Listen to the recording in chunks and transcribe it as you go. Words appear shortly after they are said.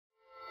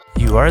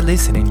You are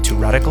listening to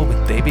Radical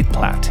with David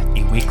Platt,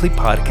 a weekly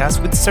podcast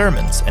with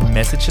sermons and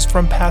messages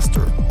from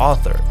pastor,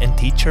 author, and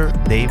teacher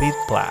David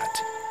Platt.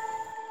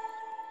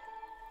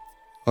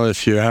 Well,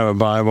 if you have a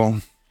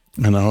Bible,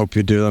 and I hope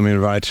you do, let me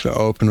invite you to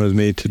open with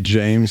me to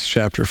James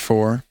chapter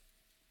 4.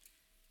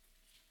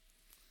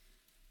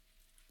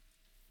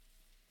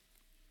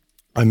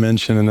 I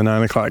mentioned in the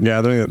 9 o'clock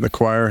gathering that the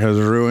choir has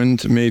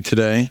ruined me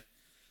today.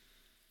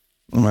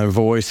 My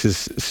voice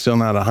is still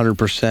not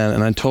 100%,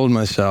 and I told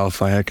myself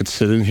I could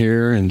sit in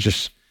here and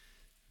just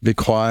be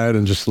quiet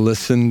and just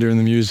listen during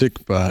the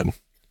music, but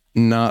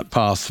not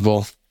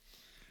possible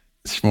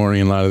this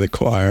morning in light of the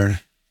choir.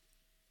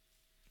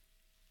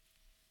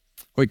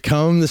 We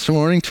come this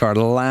morning to our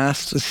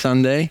last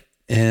Sunday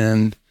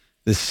in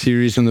this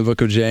series in the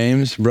book of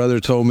James. Brother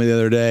told me the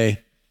other day,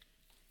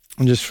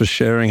 just for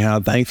sharing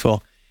how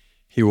thankful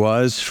he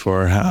was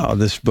for how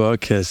this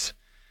book has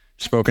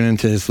spoken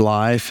into his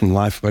life and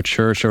life of our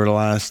church over the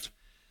last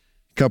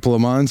couple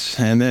of months.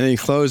 And then he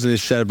closed and he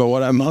said, but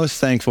what I'm most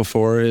thankful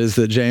for is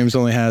that James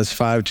only has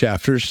 5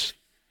 chapters.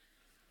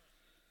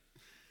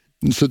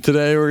 And so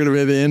today we're going to be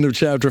at the end of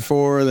chapter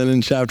 4, and then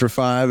in chapter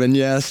 5. And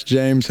yes,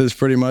 James has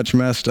pretty much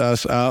messed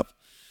us up,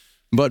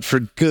 but for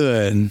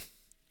good,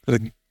 for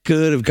the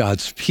good of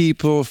God's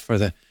people, for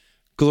the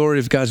glory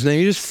of God's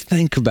name. You just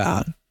think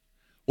about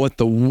what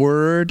the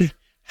Word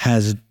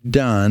has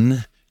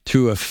done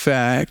to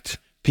affect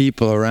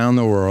people around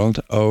the world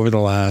over the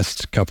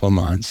last couple of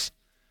months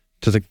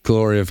to the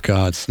glory of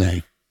God's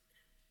name.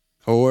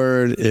 The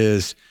Word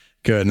is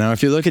good. Now,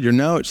 if you look at your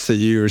notes that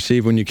you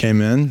received when you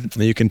came in,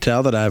 you can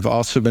tell that I've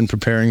also been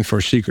preparing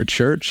for Secret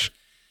Church.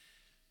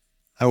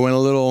 I went a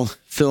little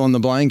fill in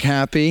the blank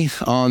happy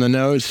on the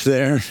notes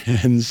there,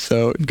 and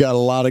so got a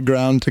lot of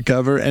ground to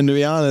cover. And to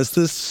be honest,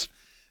 this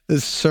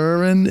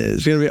sermon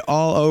is going to be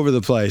all over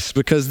the place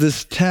because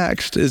this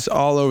text is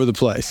all over the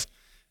place.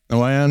 The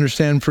way I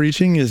understand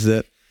preaching is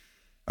that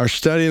our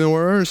study in the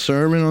Word,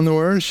 sermon on the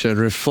Word, should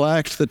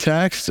reflect the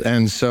text.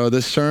 And so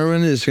this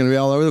sermon is going to be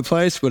all over the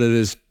place, but it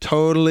is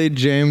totally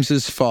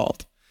James's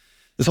fault.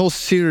 This whole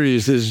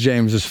series is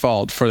James's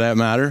fault, for that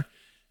matter.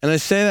 And I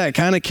say that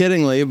kind of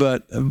kiddingly,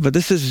 but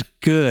this is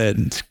good.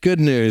 It's good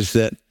news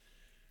that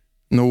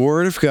the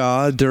Word of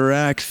God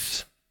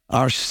directs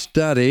our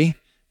study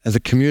as a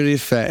community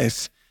of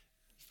faith.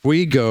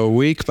 We go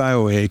week by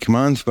week,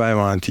 month by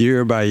month,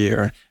 year by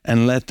year,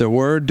 and let the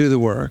Word do the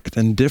work.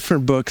 Then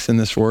different books in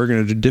this Word are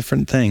going to do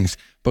different things.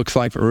 Books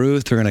like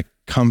Ruth are going to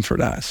comfort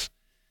us.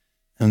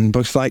 And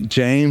books like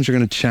James are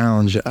going to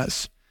challenge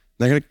us.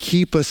 They're going to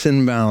keep us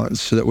in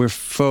balance so that we're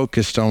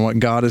focused on what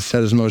God has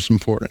said is most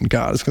important.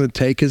 God is going to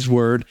take His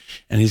Word,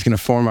 and He's going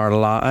to form our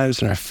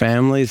lives and our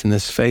families and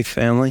this faith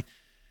family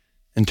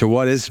into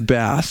what is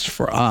best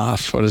for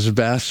us, what is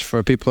best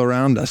for people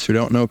around us who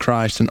don't know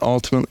Christ, and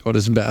ultimately what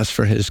is best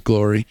for His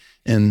glory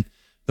in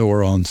the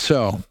world.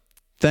 So,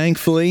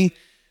 thankfully,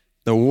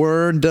 the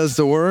Word does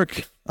the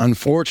work.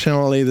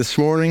 Unfortunately, this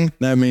morning,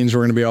 that means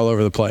we're going to be all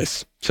over the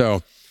place.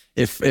 So,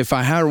 if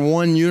I had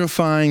one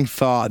unifying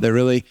thought that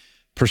really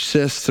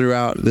persists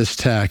throughout this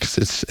text,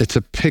 it's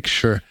a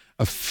picture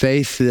of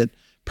faith that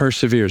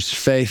perseveres,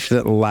 faith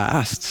that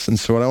lasts. And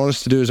so what I want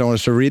us to do is I want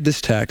us to read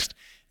this text,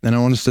 and then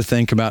I want us to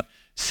think about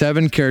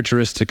 7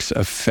 characteristics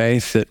of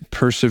faith that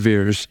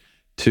perseveres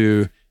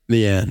to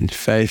the end,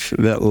 faith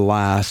that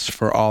lasts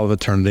for all of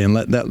eternity, and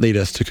let that lead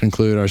us to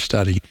conclude our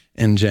study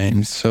in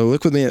James. So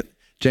look with me at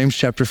James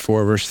chapter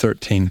 4, verse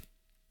 13.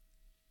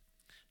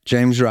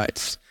 James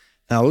writes,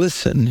 "Now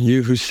listen,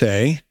 you who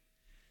say,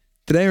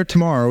 'Today or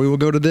tomorrow we will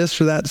go to this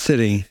or that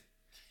city,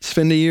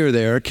 spend a year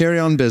there, carry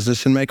on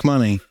business, and make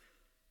money,'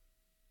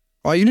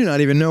 while you do not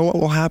even know what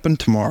will happen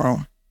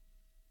tomorrow.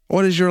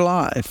 What is your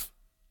life?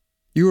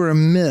 You are a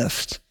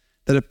mist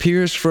that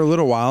appears for a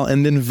little while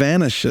and then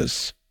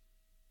vanishes.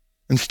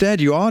 Instead,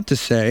 you ought to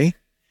say,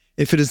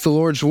 'If it is the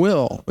Lord's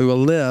will, we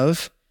will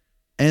live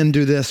and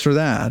do this or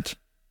that.'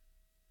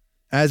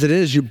 As it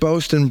is, you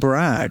boast and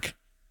brag.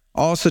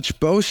 All such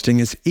boasting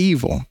is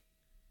evil.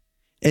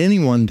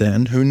 Anyone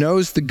then who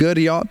knows the good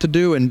he ought to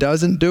do and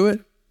doesn't do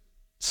it,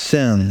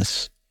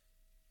 sins.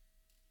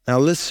 Now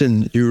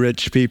listen, you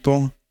rich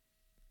people.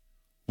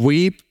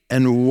 Weep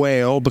and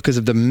wail because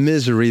of the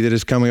misery that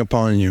is coming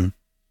upon you.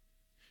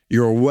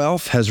 Your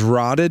wealth has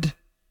rotted,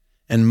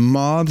 and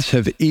moths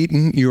have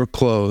eaten your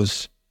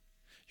clothes.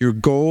 Your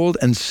gold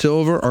and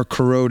silver are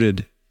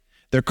corroded.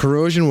 Their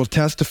corrosion will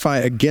testify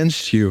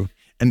against you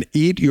and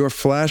eat your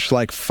flesh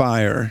like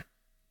fire.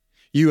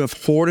 You have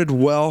hoarded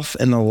wealth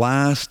in the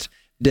last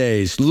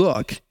days.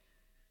 Look,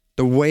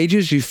 the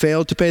wages you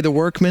failed to pay the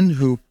workmen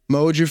who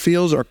mowed your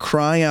fields are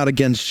crying out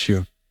against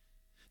you.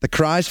 The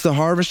cries of the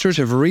harvesters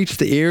have reached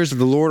the ears of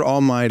the Lord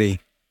Almighty.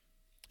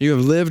 You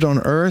have lived on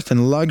earth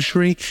in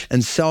luxury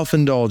and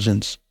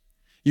self-indulgence.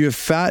 You have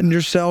fattened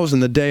yourselves in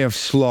the day of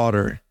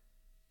slaughter.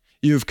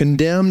 You have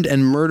condemned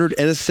and murdered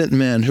innocent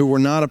men who were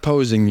not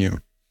opposing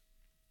you.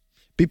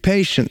 Be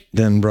patient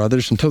then,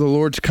 brothers, until the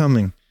Lord's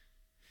coming.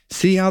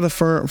 See how the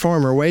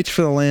farmer waits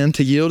for the land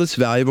to yield its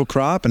valuable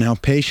crop and how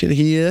patient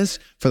he is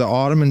for the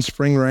autumn and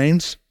spring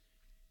rains.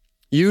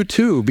 You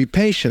too, be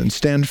patient,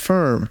 stand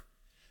firm,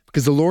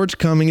 because the Lord's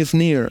coming is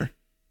near.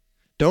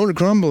 Don't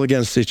grumble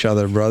against each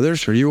other,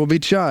 brothers, or you will be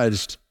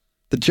judged.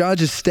 The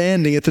judge is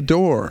standing at the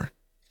door.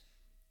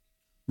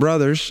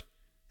 Brothers,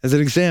 as an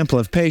example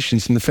of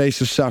patience in the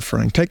face of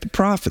suffering, take the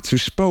prophets who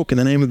spoke in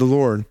the name of the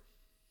Lord.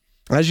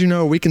 As you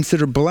know, we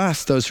consider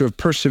blessed those who have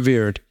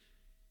persevered.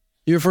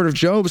 You have heard of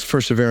Job's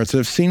perseverance and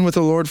have seen what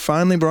the Lord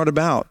finally brought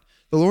about.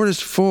 The Lord is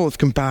full of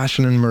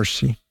compassion and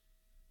mercy.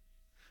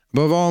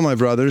 Above all, my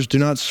brothers, do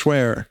not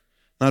swear,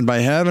 not by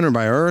heaven or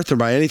by earth or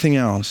by anything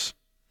else.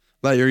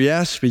 Let your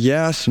yes be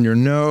yes and your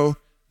no,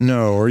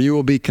 no, or you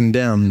will be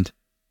condemned.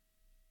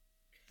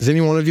 Is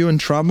any one of you in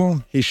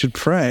trouble? He should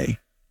pray.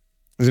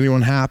 Is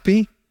anyone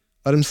happy?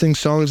 Let him sing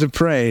songs of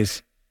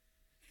praise.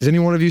 Is any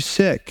one of you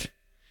sick?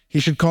 He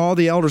should call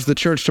the elders of the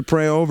church to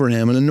pray over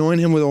him and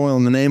anoint him with oil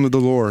in the name of the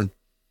Lord.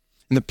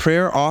 And the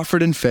prayer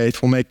offered in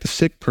faith will make the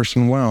sick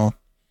person well.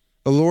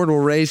 The Lord will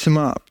raise him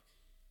up.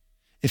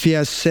 If he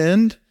has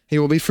sinned, he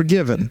will be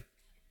forgiven.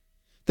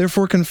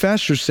 Therefore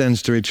confess your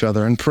sins to each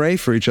other and pray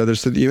for each other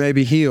so that you may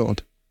be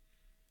healed.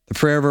 The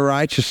prayer of a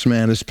righteous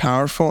man is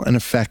powerful and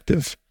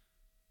effective.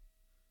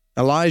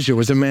 Elijah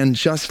was a man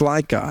just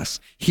like us.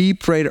 He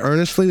prayed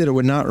earnestly that it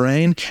would not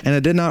rain, and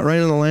it did not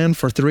rain on the land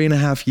for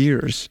 3.5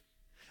 years.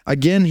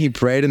 Again he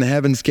prayed, and the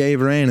heavens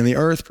gave rain, and the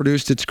earth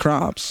produced its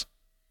crops.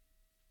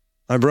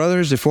 My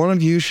brothers, if one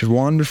of you should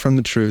wander from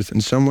the truth,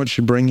 and someone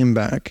should bring him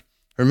back,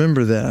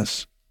 remember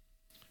this.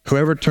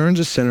 Whoever turns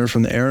a sinner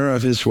from the error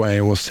of his way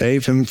will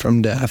save him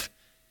from death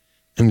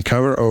and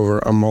cover over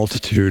a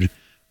multitude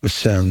of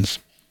sins.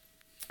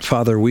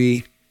 Father,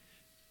 we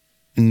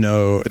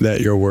know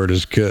that your word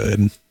is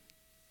good,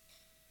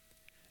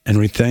 and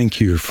we thank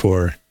you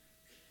for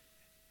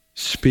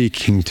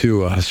speaking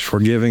to us, for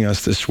giving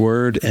us this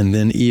word, and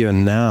then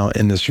even now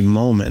in this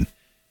moment,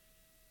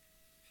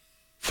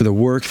 for the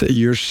work that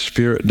your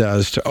Spirit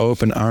does to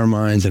open our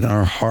minds and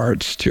our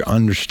hearts to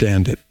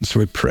understand it. And so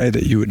we pray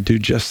that you would do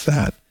just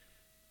that.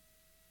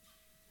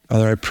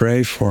 Father, I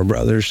pray for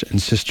brothers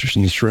and sisters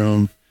in this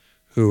room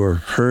who are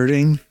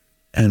hurting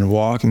and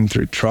walking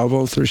through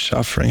trouble, through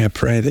suffering. I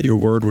pray that your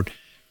word would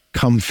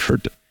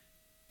comfort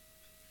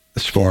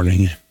this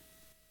morning.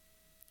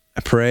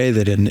 I pray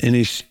that in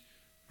any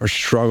our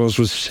struggles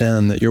with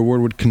sin, that your word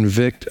would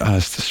convict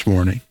us this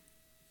morning.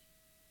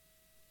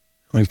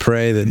 We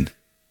pray that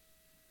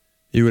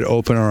you would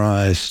open our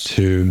eyes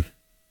to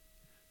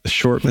the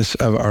shortness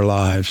of our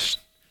lives.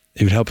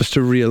 You would help us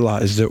to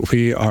realize that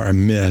we are a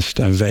mist,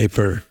 a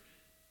vapor.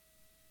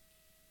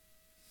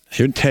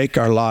 You would take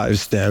our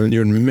lives then and you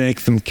would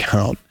make them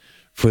count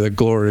for the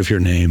glory of your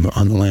name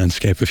on the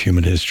landscape of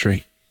human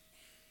history.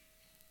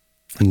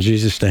 In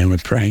Jesus' name we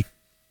pray.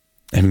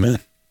 Amen.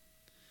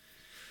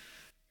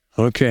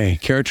 Okay,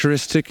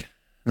 characteristic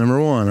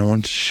number 1. I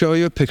want to show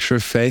you a picture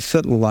of faith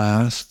that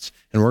lasts,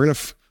 and we're going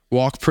to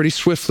walk pretty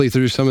swiftly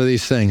through some of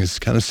these things. It's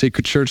kind of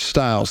secret church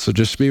style, so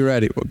just be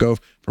ready. We'll go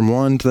from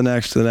one to the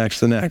next, to the next,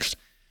 to the next.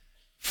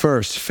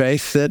 First,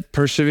 faith that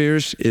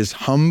perseveres is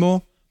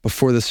humble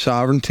before the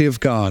sovereignty of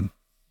God.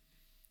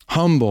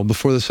 Humble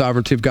before the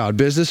sovereignty of God.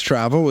 Business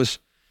travel was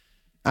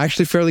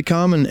actually fairly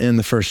common in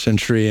the first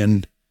century,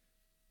 and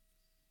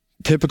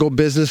typical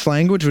business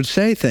language would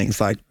say things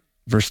like,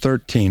 verse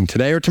 13,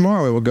 today or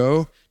tomorrow we will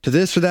go to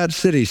this or that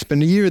city,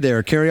 spend a year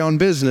there, carry on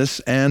business,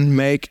 and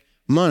make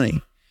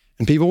money.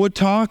 And people would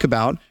talk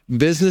about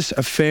business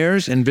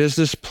affairs and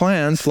business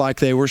plans like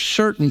they were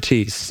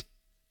certainties.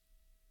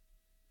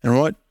 And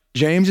what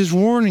James is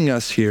warning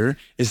us here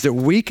is that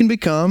we can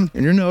become,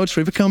 in your notes,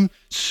 we become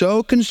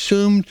so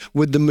consumed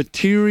with the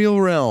material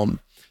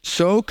realm,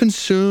 so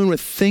consumed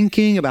with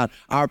thinking about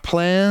our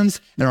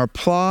plans and our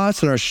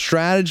plots and our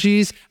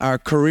strategies, our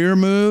career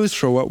moves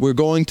for what we're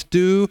going to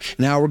do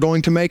and how we're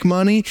going to make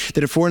money,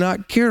 that if we're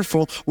not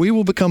careful, we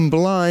will become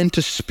blind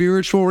to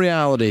spiritual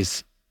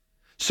realities.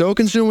 So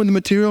consumed with the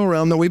material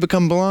realm that we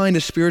become blind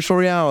to spiritual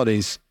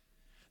realities.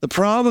 The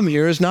problem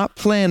here is not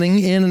planning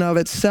in and of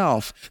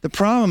itself. The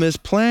problem is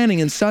planning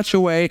in such a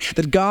way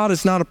that God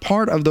is not a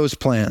part of those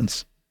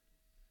plans.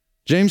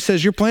 James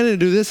says, you're planning to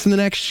do this in the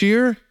next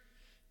year?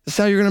 That's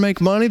how you're going to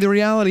make money? The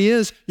reality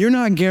is, you're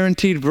not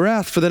guaranteed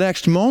breath for the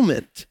next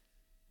moment.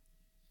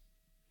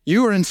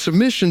 You are in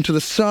submission to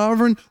the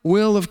sovereign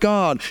will of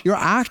God. You're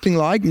acting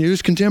like,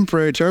 use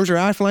contemporary terms, you're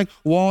acting like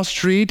Wall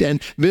Street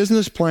and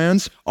business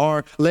plans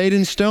are laid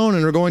in stone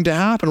and are going to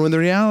happen, when the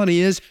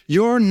reality is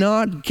you're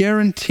not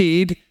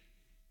guaranteed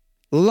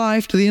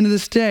life to the end of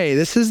this day.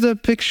 This is the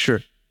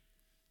picture.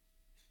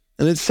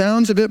 And it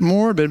sounds a bit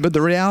morbid, but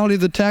the reality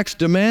of the text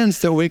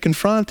demands that we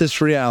confront this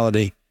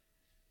reality.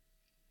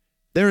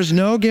 There is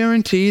no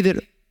guarantee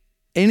that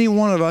any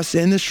one of us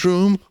in this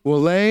room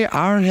will lay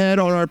our head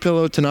on our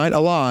pillow tonight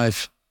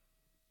alive.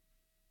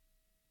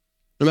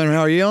 No matter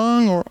how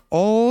young or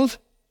old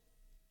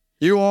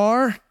you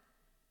are,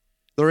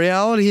 the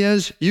reality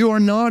is you are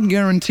not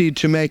guaranteed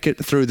to make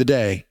it through the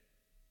day.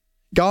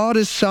 God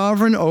is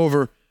sovereign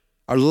over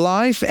our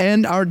life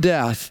and our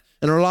death.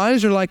 And our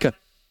lives are like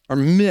our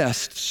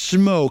mist,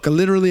 smoke,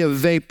 literally a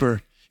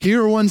vapor.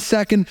 Here 1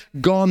 second,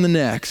 gone the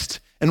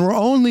next. And we're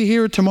only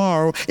here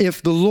tomorrow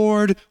if the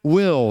Lord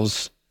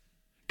wills.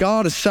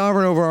 God is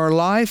sovereign over our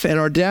life and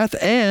our death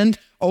and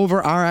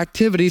over our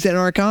activities and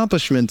our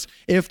accomplishments.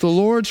 If the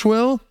Lord's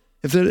will,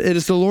 if it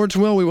is the Lord's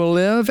will, we will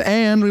live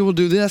and we will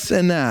do this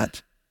and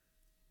that.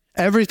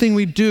 Everything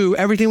we do,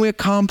 everything we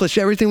accomplish,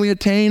 everything we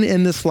attain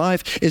in this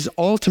life is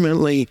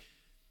ultimately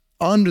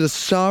under the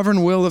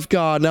sovereign will of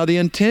God. Now, the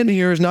intent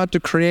here is not to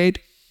create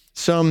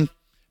some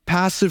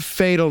passive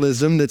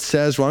fatalism that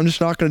says, well, I'm just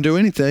not going to do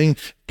anything.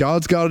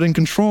 God's got it in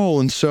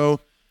control, and so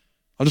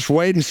I'll just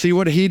wait and see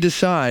what he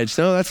decides.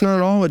 No, that's not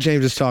at all what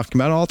James is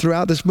talking about. All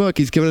throughout this book,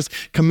 he's given us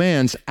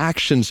commands,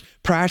 actions,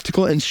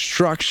 practical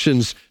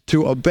instructions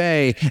to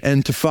obey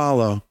and to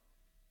follow.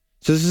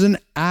 So this is an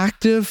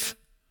active,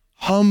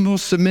 humble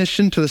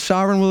submission to the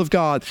sovereign will of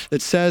God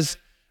that says,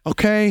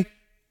 okay,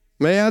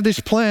 may I have these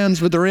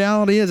plans, but the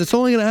reality is it's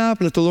only going to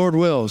happen if the Lord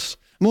wills.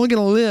 I'm only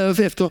going to live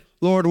if the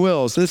Lord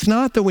wills. And it's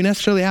not that we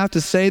necessarily have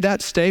to say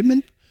that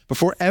statement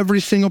before every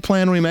single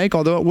plan we make,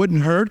 although it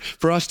wouldn't hurt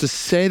for us to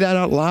say that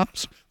out loud,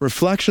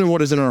 reflection of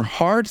what is in our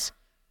hearts.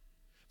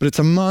 But it's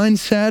a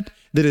mindset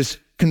that is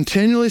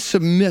continually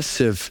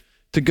submissive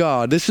to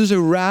God. This is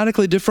a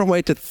radically different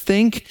way to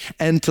think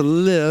and to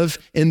live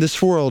in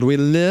this world. We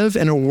live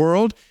in a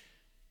world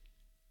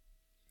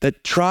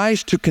that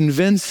tries to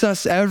convince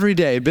us every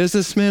day,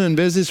 businessmen and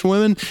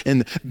businesswomen, in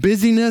the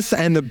busyness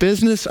and the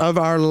business of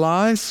our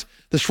lives,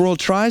 this world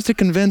tries to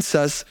convince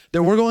us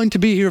that we're going to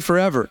be here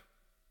forever.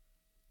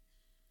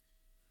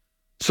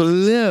 So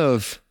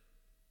live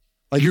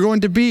like you're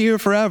going to be here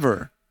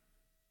forever.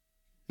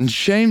 And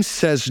James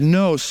says,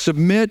 no,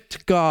 submit to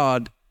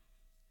God.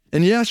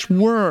 And yes,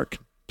 work,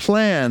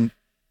 plan,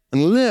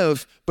 and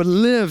live, but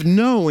live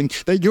knowing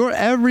that your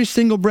every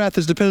single breath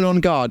is dependent on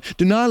God.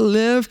 Do not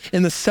live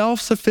in the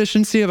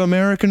self-sufficiency of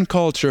American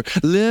culture.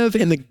 Live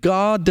in the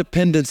God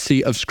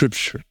dependency of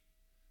Scripture.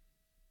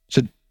 It's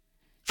a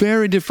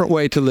very different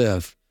way to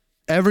live.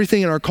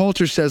 Everything in our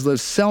culture says live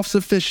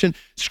self-sufficient.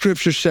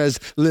 Scripture says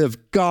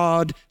live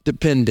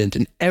God-dependent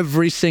in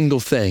every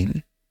single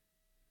thing.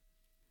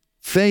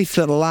 Faith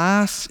that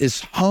lasts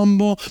is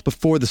humble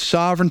before the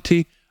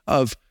sovereignty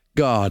of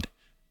God.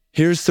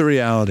 Here's the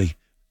reality.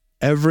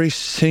 Every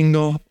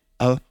single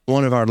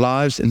one of our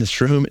lives in this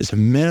room is a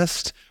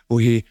mist.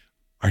 We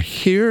are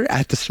here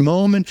at this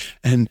moment,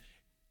 and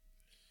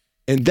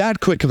in that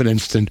quick of an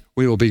instant,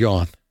 we will be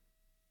gone.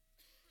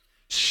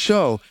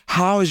 So,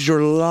 how is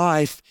your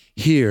life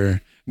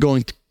here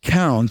going to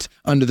count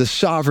under the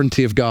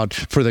sovereignty of God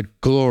for the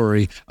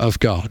glory of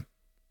God?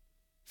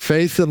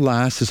 Faith that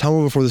lasts is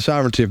humble before the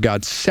sovereignty of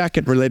God.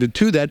 Second, related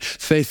to that,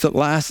 faith that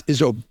lasts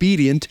is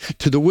obedient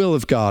to the will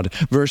of God.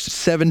 Verse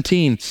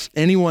 17,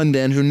 anyone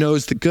then who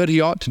knows the good he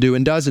ought to do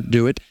and doesn't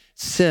do it,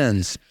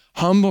 sins.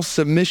 Humble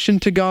submission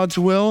to God's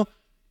will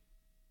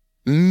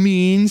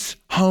means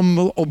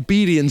humble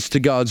obedience to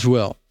God's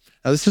will.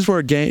 Now, this is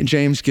where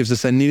James gives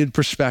us a needed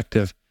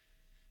perspective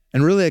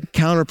and really a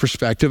counter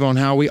perspective on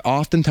how we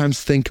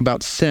oftentimes think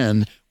about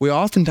sin. We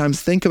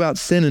oftentimes think about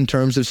sin in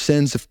terms of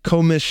sins of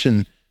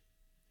commission.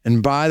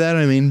 And by that,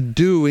 I mean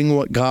doing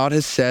what God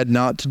has said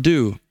not to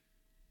do.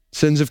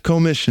 Sins of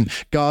commission.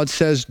 God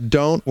says,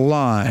 don't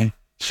lie.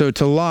 So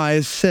to lie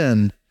is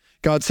sin.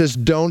 God says,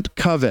 don't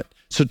covet.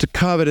 So to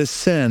covet is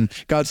sin.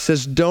 God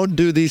says, don't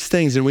do these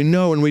things. And we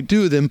know when we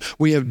do them,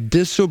 we have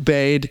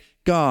disobeyed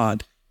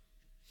God.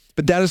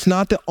 But that is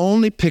not the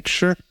only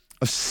picture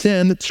of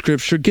sin that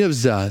Scripture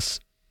gives us.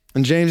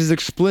 And James is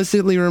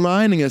explicitly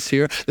reminding us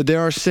here that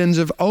there are sins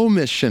of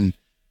omission,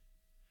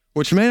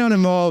 which may not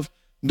involve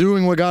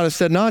doing what God has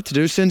said not to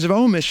do. Sins of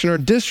omission are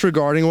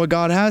disregarding what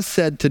God has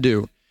said to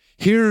do,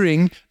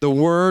 hearing the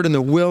word and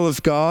the will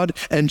of God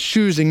and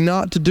choosing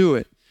not to do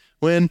it.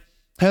 When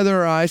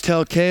Heather or I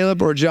tell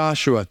Caleb or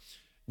Joshua,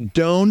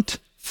 don't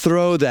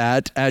throw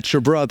that at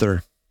your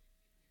brother.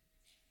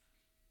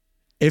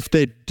 If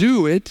they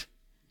do it,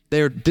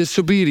 they are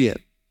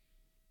disobedient.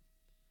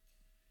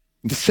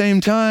 At the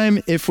same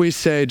time, if we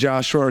say,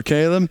 Joshua or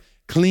Caleb,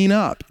 clean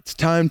up, it's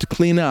time to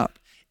clean up.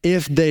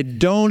 If they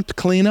don't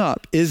clean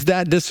up, is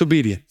that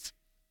disobedience?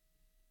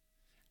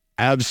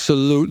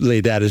 Absolutely,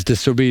 that is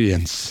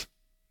disobedience.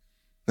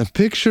 The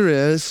picture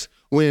is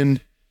when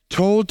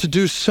told to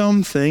do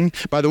something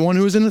by the one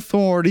who is in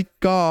authority,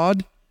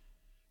 God,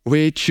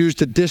 we choose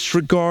to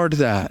disregard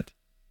that.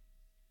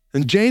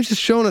 And James has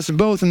shown us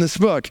both in this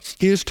book.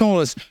 He has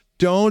told us,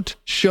 don't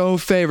show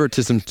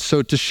favoritism.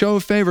 So to show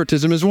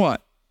favoritism is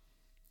what?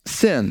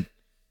 Sin.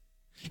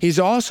 He's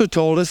also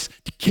told us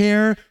to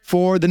care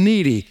for the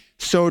needy.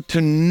 So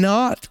to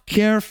not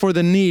care for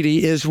the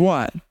needy is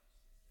what?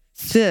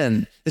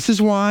 Sin. This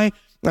is why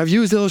I've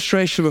used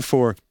illustration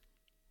before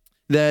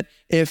that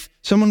if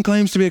someone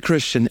claims to be a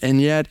Christian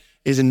and yet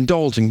is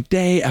indulging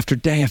day after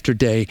day after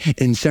day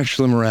in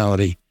sexual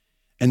immorality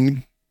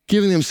and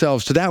giving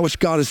themselves to that which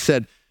God has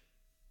said,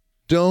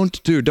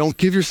 don't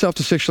give yourself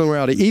to sexual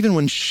immorality, even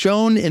when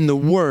shown in the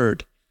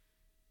Word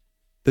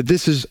that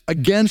this is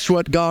against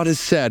what God has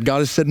said. God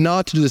has said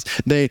not to do this.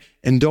 They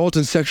indulge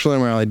in sexual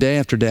immorality day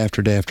after day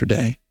after day after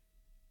day.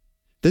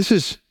 This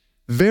is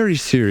very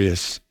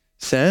serious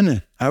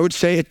sin. I would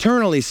say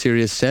eternally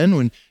serious sin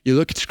when you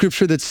look at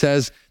scripture that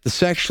says the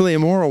sexually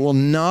immoral will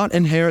not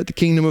inherit the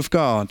kingdom of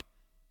God.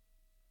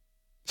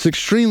 It's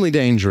extremely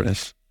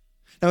dangerous.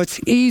 Now, it's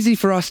easy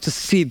for us to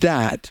see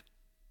that.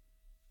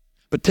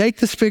 But take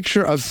this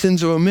picture of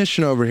sins of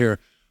omission over here.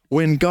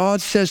 When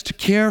God says to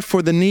care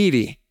for the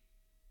needy,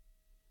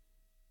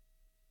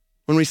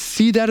 when we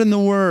see that in the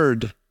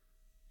Word,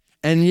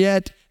 and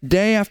yet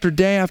day after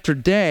day after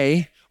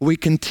day, we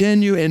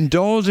continue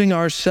indulging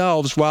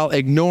ourselves while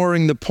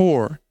ignoring the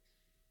poor.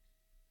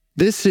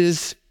 This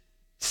is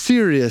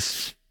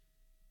serious,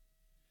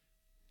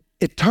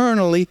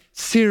 eternally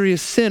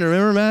serious sin.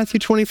 Remember Matthew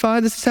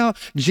 25? This is how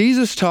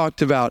Jesus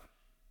talked about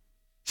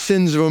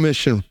sins of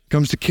omission when it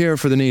comes to care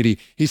for the needy.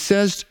 He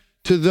says,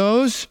 to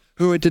those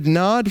who did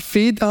not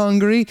feed the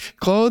hungry,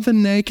 clothe the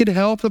naked,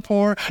 help the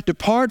poor,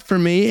 depart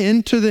from me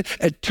into the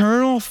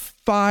eternal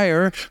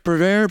fire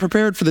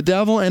prepared for the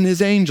devil and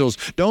his angels.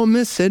 Don't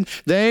miss it.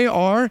 They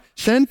are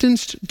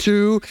sentenced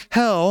to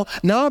hell,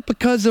 not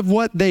because of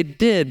what they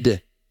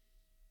did,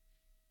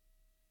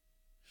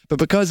 but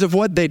because of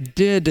what they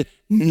did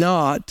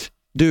not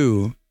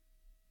do.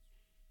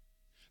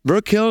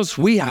 Brook Hills,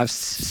 we have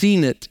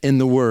seen it in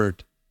the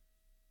Word.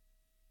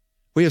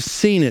 We have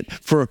seen it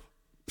for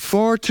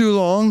far too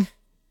long.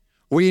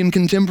 We in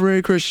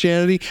contemporary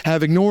Christianity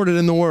have ignored it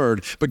in the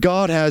Word, but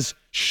God has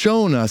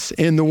shown us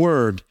in the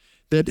Word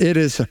that it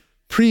is a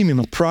premium,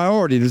 a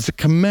priority. It is a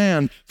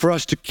command for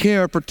us to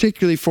care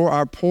particularly for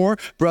our poor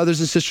brothers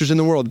and sisters in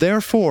the world.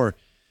 Therefore,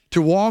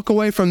 to walk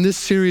away from this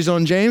series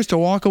on James, to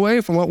walk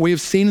away from what we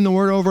have seen in the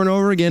Word over and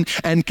over again,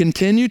 and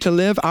continue to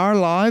live our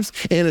lives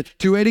in a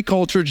 280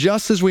 culture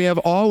just as we have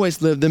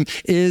always lived them,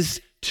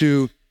 is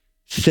to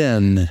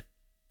sin.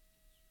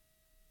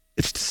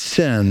 It's to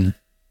sin.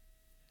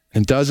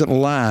 It doesn't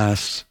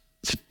last.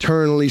 It's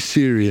eternally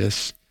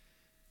serious.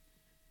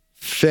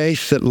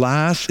 Faith that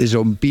lasts is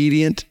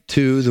obedient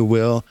to the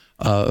will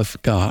of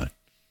God.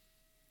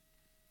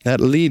 That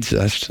leads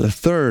us to the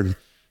third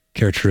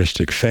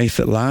characteristic. Faith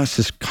that lasts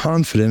is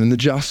confident in the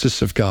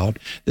justice of God.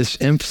 This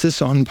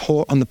emphasis on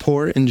the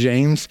poor in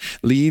James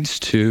leads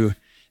to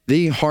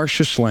the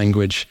harshest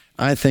language,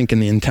 I think, in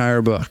the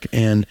entire book,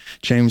 in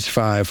James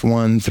 5,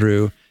 1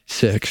 through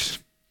 6.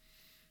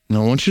 And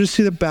I want you to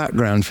see the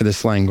background for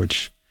this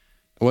language.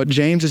 What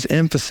James is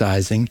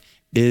emphasizing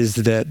is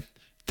that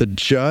the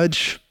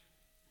judge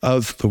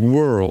of the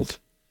world,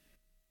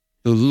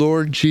 the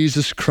Lord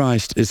Jesus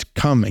Christ, is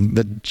coming.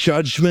 The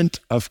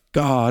judgment of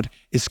God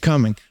is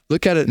coming.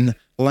 Look at it in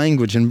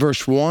language. In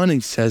verse 1,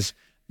 it says,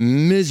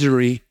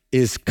 misery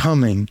is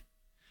coming.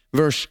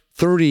 Verse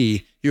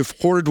 3, you've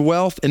hoarded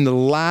wealth in the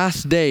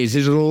last days.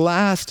 These are the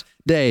last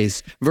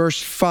days.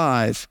 Verse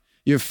 5,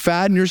 you've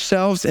fattened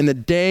yourselves in the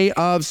day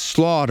of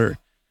slaughter,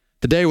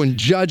 the day when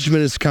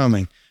judgment is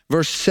coming.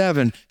 Verse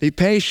 7, be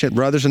patient,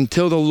 brothers,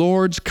 until the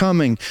Lord's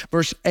coming.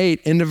 Verse 8,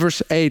 into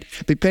verse 8,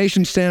 be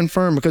patient, stand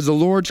firm, because the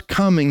Lord's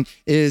coming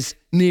is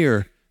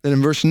near. Then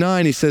in verse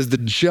 9, he says, the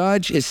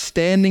judge is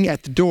standing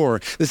at the door.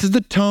 This is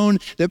the tone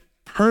that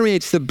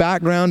permeates the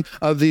background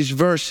of these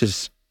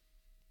verses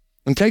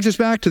and takes us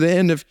back to the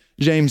end of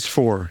James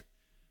 4.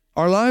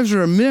 Our lives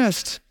are a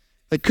mist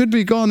that could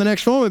be gone the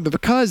next moment, but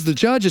because the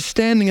judge is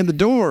standing at the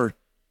door,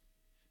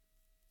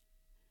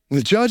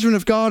 the judgment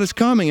of God is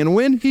coming. And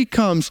when he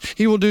comes,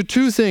 he will do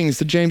two things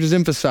that James is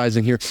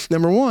emphasizing here.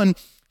 Number one,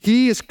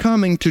 he is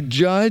coming to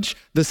judge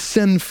the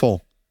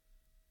sinful.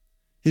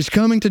 He's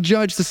coming to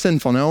judge the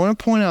sinful. Now, I want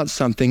to point out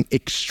something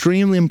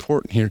extremely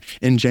important here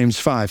in James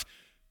 5.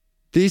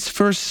 These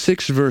first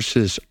 6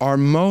 verses are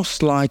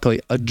most likely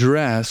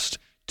addressed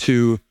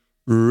to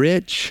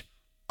rich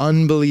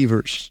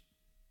unbelievers.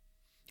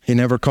 He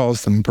never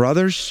calls them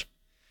brothers.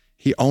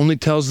 He only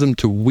tells them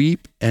to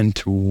weep and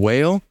to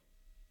wail.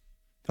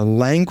 The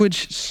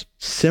language is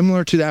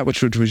similar to that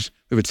which we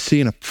would see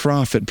in a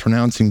prophet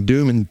pronouncing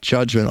doom and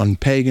judgment on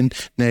pagan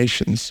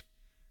nations.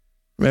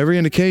 From every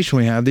indication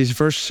we have, these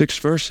first 6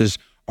 verses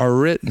are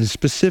written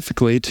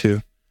specifically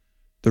to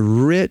the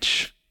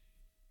rich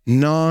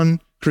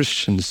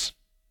non-Christians.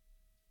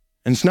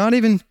 And it's not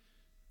even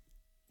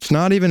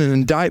an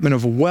indictment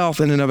of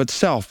wealth in and of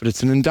itself, but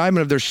it's an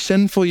indictment of their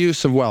sinful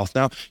use of wealth.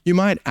 Now, you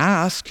might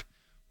ask,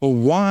 well,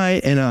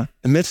 why in the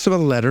midst of a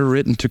letter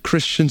written to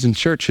Christians and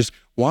churches,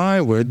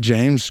 why would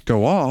James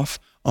go off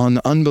on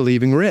the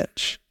unbelieving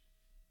rich?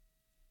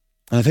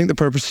 And I think the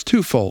purpose is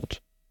twofold.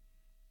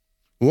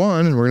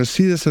 One, and we're going to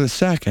see this in a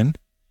second,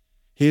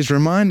 he is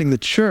reminding the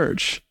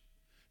church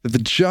that the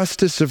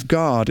justice of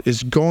God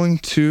is going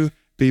to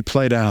be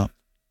played out.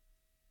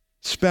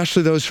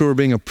 Especially those who are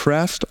being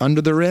oppressed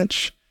under the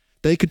rich,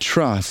 they could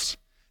trust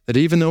that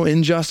even though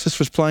injustice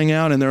was playing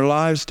out in their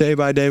lives day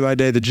by day by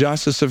day, the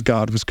justice of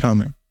God was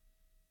coming.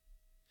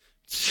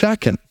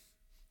 Second,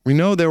 we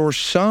know there were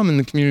some in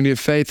the community of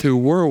faith who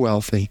were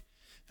wealthy.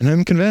 And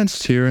I'm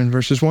convinced here in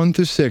verses 1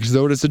 through 6,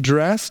 though it is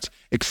addressed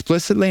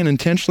explicitly and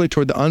intentionally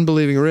toward the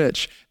unbelieving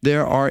rich,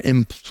 there are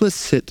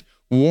implicit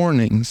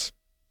warnings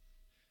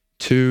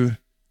to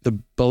the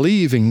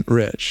believing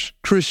rich,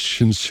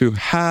 Christians who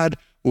had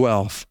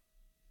wealth.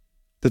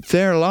 that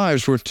their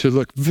lives were to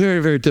look very,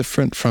 very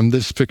different from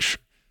this picture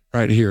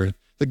right here.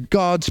 That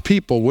God's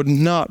people would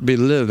not be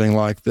living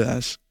like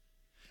this.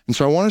 And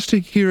so I want us to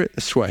hear it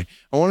this way.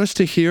 I want us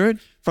to hear it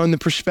from the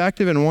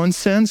perspective, in one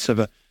sense, of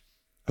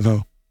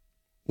a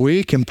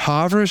weak,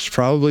 impoverished,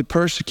 probably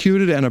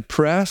persecuted and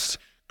oppressed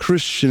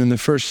Christian in the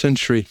first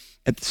century.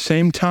 At the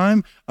same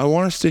time, I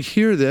want us to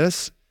hear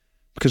this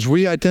because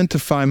we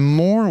identify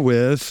more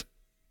with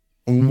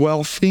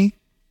wealthy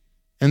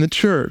in the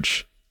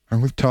church.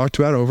 And we've talked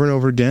about over and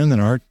over again that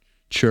our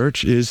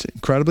church is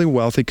incredibly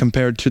wealthy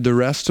compared to the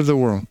rest of the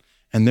world.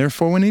 And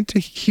therefore, we need to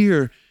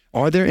hear,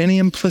 are there any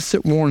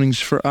implicit warnings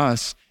for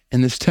us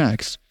in this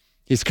text?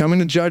 He's coming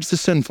to judge the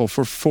sinful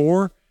for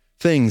 4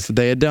 things that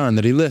they had done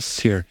that he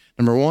lists here.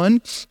 Number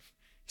 1,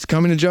 he's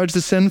coming to judge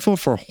the sinful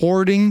for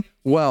hoarding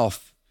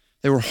wealth.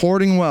 They were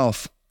hoarding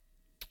wealth.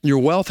 Your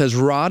wealth has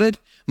rotted.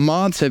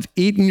 Moths have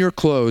eaten your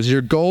clothes.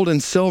 Your gold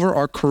and silver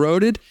are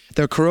corroded.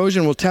 Their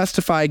corrosion will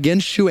testify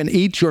against you and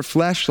eat your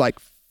flesh like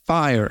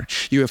fire.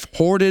 You have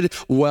hoarded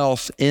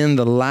wealth in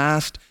the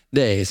last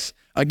days.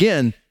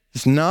 Again,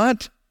 it's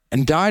not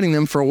indicting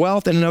them for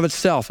wealth in and of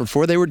itself.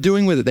 Before they were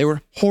doing with it, they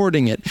were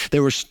hoarding it. They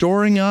were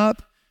storing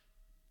up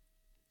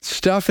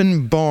stuff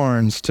in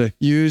barns, to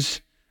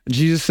use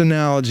Jesus'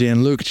 analogy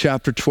in Luke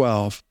chapter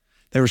 12.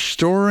 They were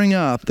storing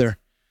up their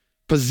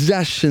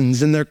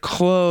possessions and their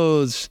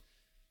clothes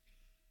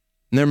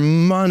and their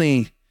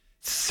money,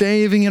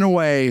 saving it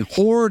away,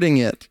 hoarding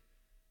it.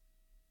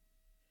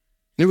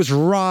 It was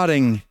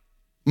rotting.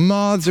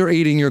 Moths are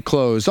eating your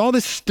clothes. All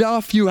this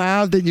stuff you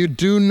have that you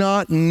do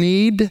not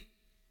need,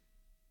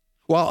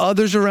 while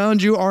others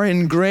around you are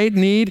in great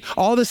need,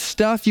 all the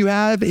stuff you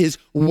have is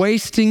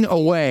wasting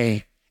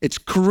away. It's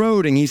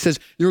corroding. He says,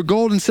 your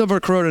gold and silver are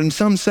corroded. And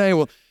some say,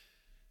 well,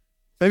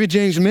 maybe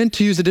James meant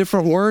to use a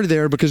different word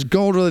there because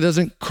gold really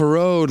doesn't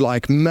corrode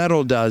like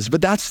metal does.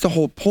 But that's the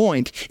whole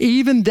point.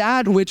 Even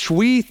that which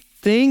we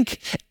think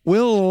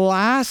will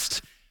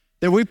last,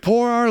 that we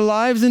pour our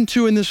lives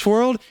into in this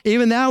world,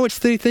 even that which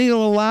they think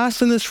will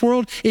last in this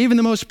world, even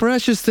the most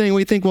precious thing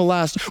we think will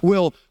last,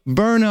 will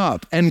burn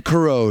up and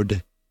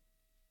corrode.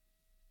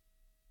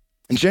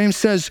 And James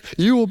says,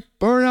 you will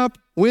burn up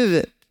with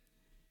it.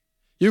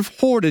 You've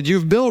hoarded,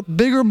 you've built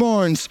bigger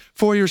barns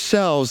for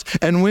yourselves.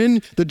 And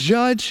when the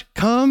judge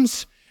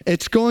comes,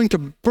 it's going to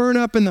burn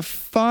up in the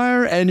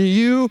fire and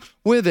you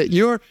with it.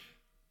 Your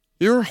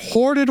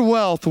hoarded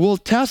wealth will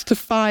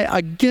testify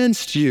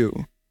against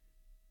you.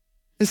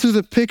 This is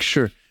a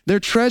picture.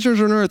 Their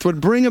treasures on earth would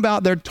bring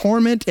about their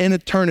torment in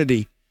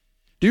eternity.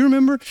 Do you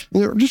remember?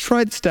 Just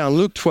write this down,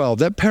 Luke 12,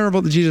 that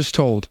parable that Jesus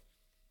told.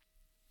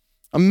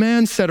 A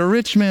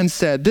rich man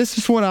said, this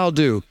is what I'll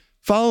do.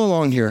 Follow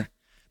along here.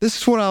 This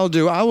is what I'll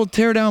do. I will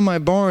tear down my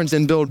barns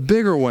and build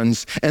bigger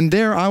ones, and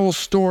there I will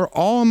store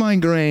all my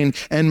grain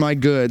and my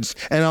goods.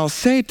 And I'll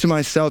say to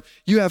myself,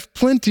 you have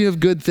plenty of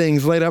good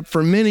things laid up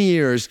for many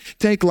years.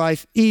 Take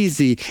life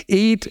easy.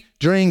 Eat,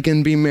 drink,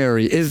 and be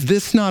merry. Is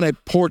this not a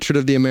portrait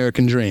of the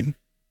American dream?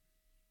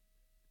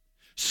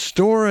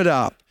 Store it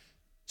up.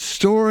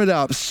 Store it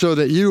up so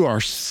that you are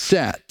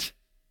set.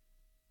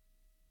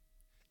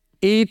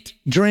 Eat,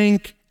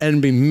 drink,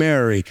 and be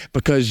merry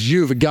because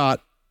you've got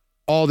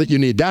all that you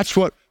need. That's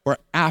what we're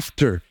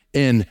after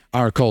in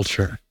our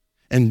culture.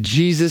 And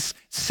Jesus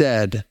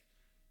said,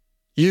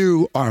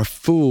 you are a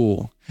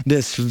fool.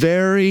 This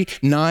very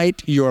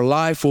night your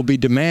life will be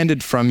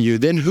demanded from you.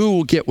 Then who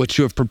will get what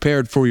you have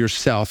prepared for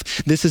yourself?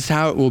 This is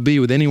how it will be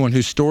with anyone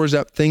who stores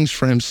up things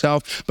for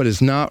himself but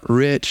is not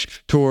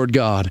rich toward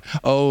God.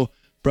 Oh,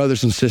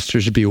 brothers and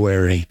sisters, be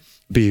wary.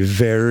 Be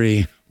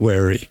very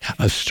wary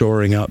of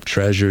storing up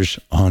treasures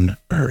on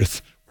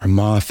earth where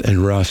moth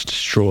and rust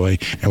destroy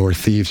and where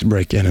thieves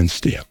break in and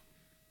steal.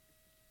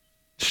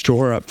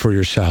 Store up for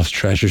yourselves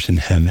treasures in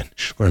heaven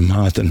where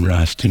moth and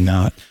rust do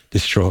not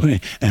destroy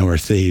and where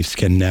thieves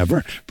can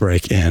never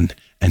break in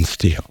and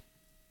steal.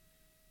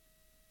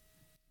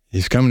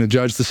 He's coming to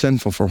judge the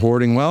sinful for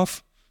hoarding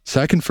wealth.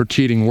 Second, for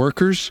cheating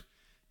workers.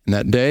 In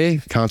that day,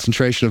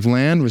 concentration of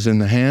land was in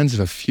the hands of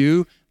a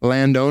few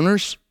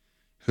landowners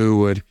who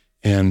would,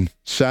 in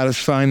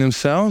satisfying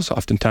themselves,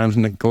 oftentimes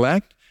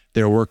neglect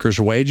their workers'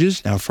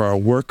 wages. Now, for a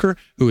worker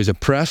who is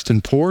oppressed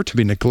and poor, to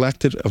be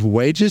neglected of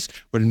wages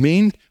would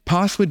mean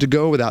possibly to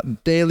go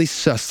without daily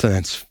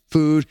sustenance,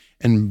 food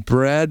and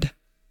bread,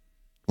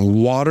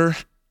 water.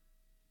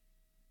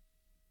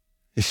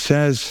 He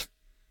says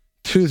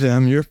to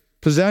them, your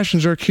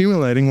possessions are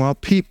accumulating while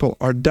people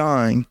are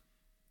dying.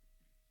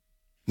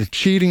 The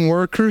cheating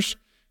workers,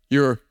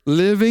 you're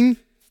living.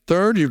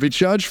 Third, you'll be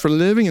judged for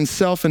living in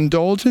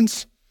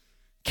self-indulgence.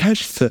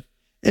 Catch the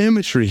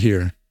imagery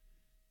here.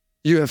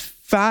 You have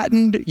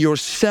fattened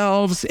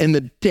yourselves in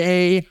the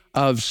day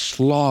of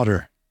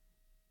slaughter.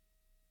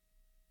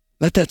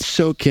 Let that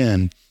soak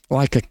in,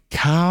 like a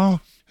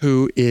cow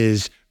who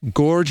is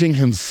gorging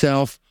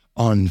himself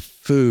on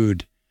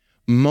food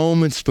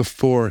moments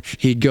before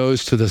he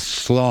goes to the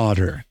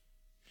slaughter.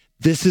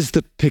 This is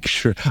the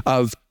picture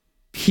of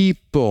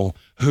people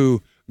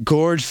who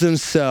gorge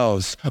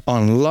themselves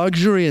on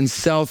luxury and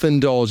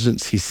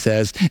self-indulgence, he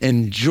says,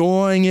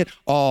 enjoying it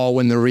all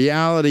when the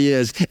reality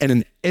is in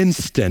an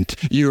instant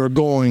you are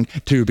going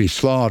to be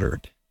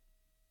slaughtered.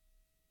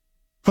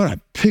 What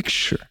a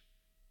picture.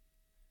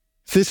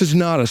 This is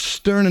not a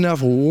stern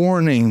enough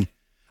warning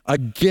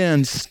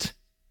against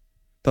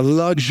the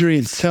luxury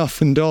and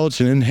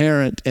self-indulgence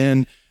inherent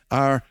in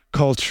our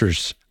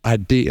culture's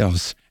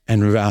ideals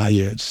and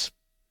values.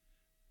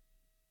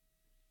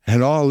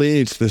 And it all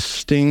leads to the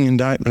stinging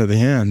indictment at the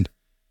end.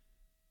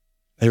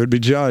 They would be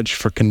judged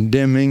for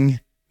condemning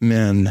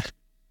men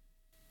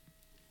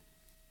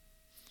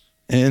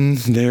in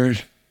their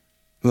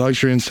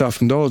luxury and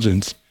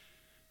self-indulgence.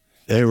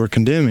 They were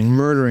condemning,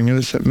 murdering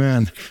innocent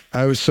men.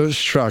 I was so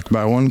struck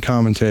by one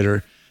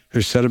commentator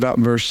who said about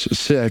verse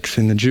 6,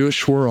 in the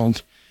Jewish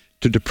world,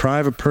 to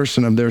deprive a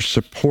person of their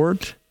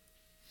support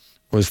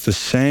was the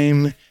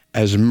same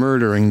as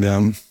murdering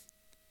them.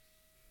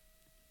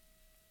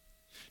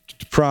 To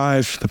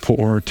deprive the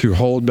poor, to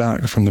hold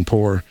back from the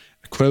poor,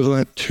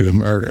 equivalent to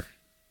murder.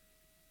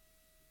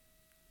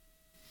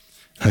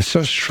 I was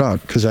so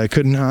struck because I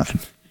could not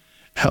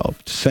help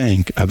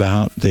think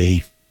about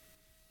the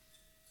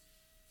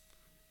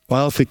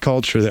wealthy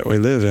culture that we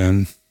live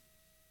in,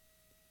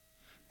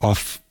 while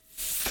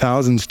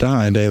thousands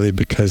die daily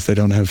because they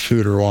don't have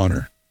food or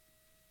water.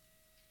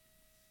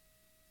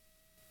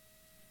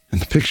 And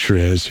the picture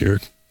is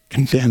you're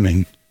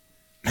condemning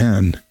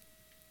men.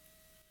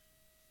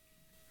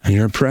 And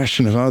your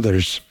oppression of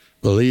others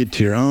will lead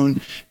to your own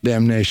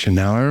damnation.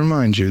 Now, I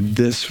remind you,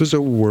 this was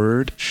a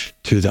word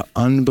to the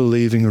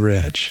unbelieving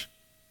rich.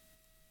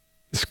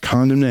 This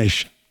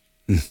condemnation.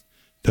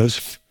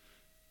 Those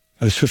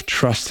who have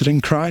trusted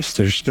in Christ,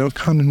 there's no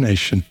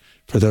condemnation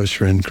for those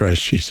who are in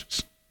Christ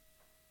Jesus.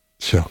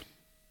 So,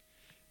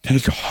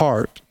 take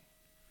heart,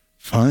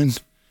 find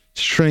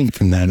strength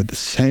in that. At the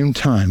same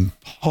time,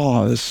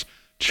 pause,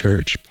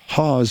 church,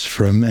 pause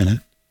for a minute,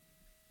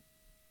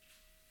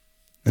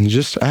 and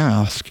just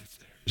ask if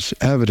there's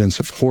evidence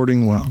of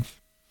hoarding wealth,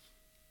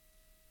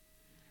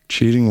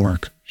 cheating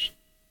workers,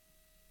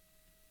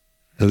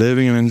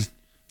 living in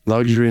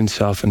luxury and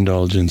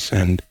self-indulgence,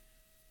 and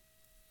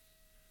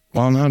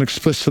while not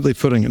explicitly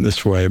putting it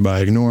this way, by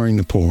ignoring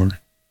the poor,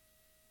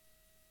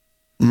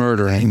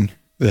 murdering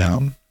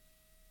them.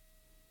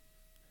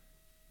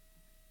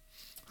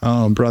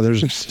 Oh,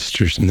 brothers and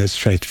sisters in this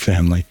faith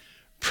family,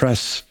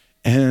 press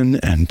in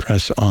and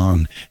press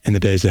on in the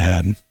days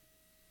ahead.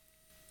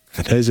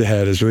 The days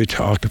ahead, as we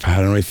talk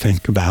about and we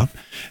think about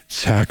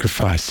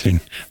sacrificing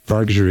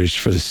luxuries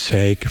for the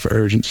sake of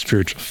urgent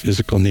spiritual,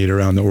 physical need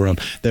around the world,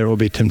 there will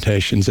be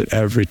temptations at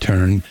every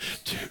turn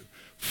to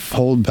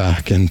fold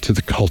back into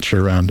the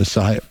culture around us.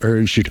 I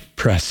urge you to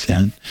press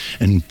in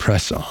and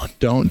press on.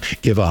 Don't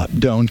give up.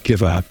 Don't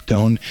give up.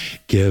 Don't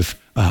give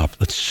up.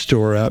 Let's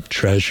store up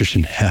treasures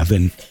in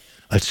heaven.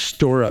 Let's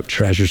store up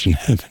treasures in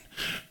heaven.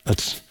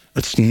 Let's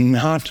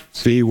not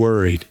be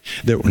worried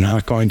that we're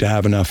not going to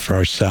have enough for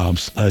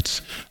ourselves.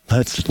 Let's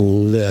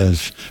live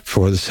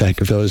for the sake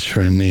of those who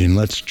are in need. And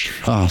let's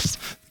trust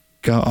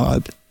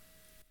God.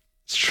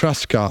 Let's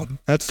trust God.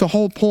 That's the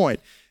whole point.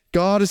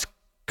 God is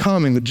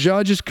coming. The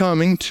judge is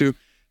coming to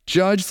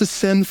judge the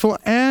sinful,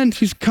 and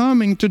he's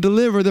coming to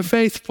deliver the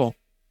faithful.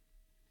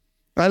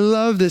 I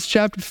love this.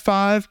 Chapter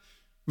 5,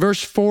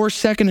 verse 4,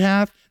 second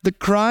half. The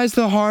cries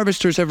of the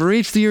harvesters have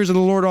reached the ears of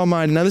the Lord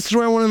Almighty. Now, this is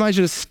where I want to invite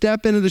you to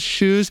step into the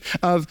shoes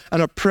of an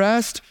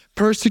oppressed,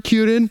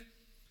 persecuted,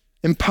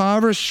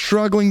 impoverished,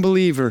 struggling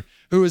believer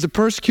who is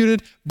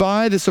persecuted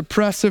by this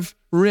oppressive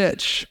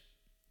rich.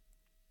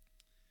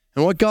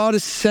 And what God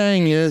is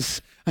saying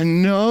is, I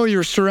know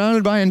you're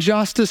surrounded by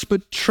injustice,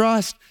 but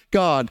trust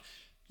God.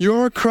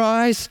 Your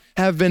cries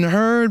have been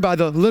heard by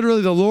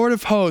literally the Lord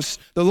of hosts,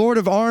 the Lord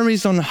of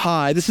armies on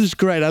high. This is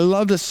great. I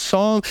love this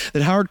song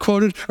that Howard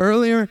quoted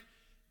earlier.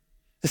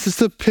 This is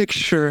the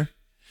picture.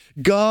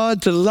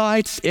 God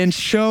delights in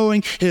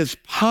showing his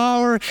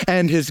power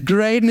and his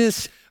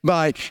greatness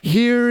by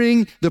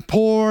hearing the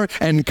poor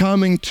and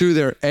coming to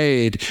their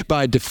aid,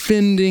 by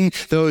defending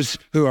those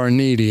who are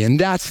needy. And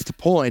that's the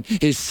point.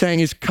 He's saying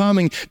he's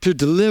coming to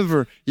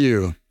deliver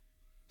you.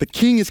 The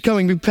king is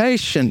coming. Be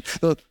patient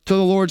till the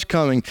Lord's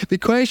coming. Be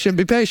patient.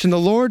 Be patient. The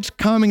Lord's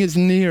coming is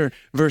near,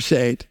 verse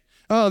 8.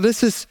 Oh,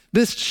 this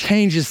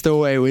changes the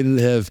way we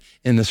live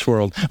in this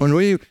world. When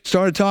we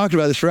started talking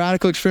about this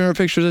radical experiment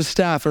pictures as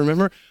staff, I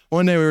remember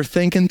one day we were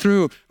thinking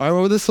through, all right,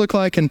 what would this look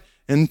like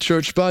in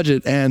church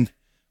budget? And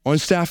one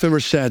staff member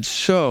said,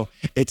 so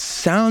it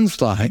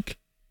sounds like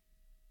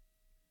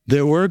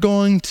that we're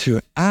going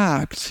to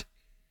act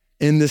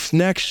in this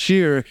next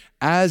year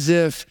as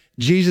if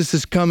Jesus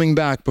is coming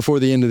back before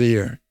the end of the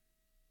year.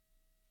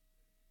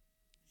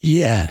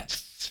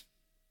 Yes.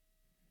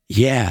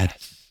 Yeah,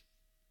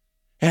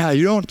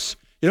 you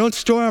don't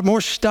store up more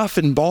stuff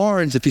in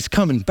barns if he's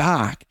coming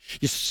back.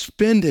 You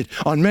spend it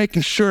on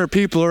making sure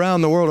people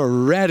around the world are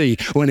ready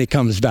when he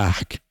comes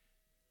back.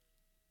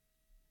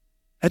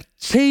 That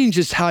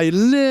changes how you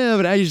live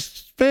and how you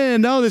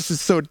spend. Oh, this is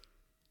so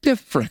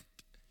different.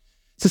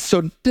 This is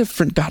so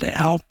different. God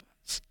help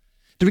us.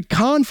 to be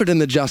confident in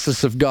the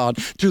justice of God,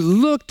 to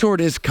look toward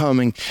his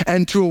coming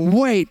and to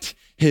await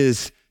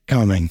his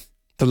coming,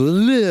 to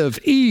live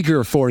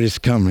eager for his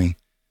coming.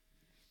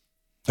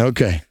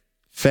 Okay,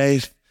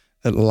 faith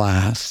that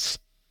lasts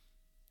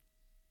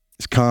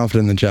is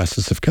confident in the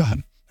justice of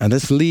God. Now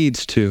this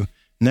leads to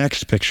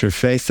next picture,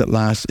 faith that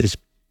lasts is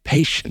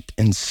patient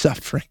in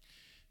suffering.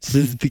 This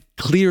is the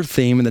clear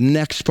theme in the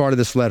next part of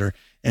this letter.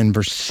 In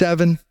verse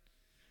 7,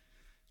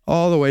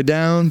 all the way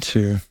down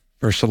to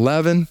verse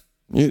 11,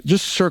 you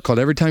just circle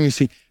it every time you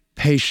see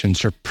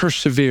patience or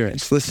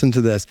perseverance. Listen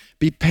to this.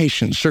 Be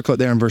patient. Circle it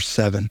there in verse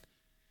 7.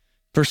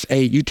 Verse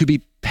 8, you to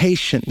be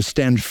patient and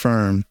stand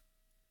firm.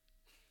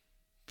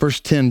 Verse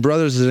 10,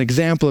 brothers, is an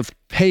example of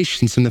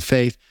patience in the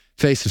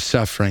face of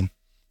suffering.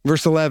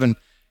 Verse 11,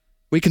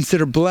 we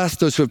consider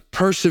blessed those who have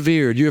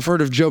persevered. You have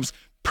heard of Job's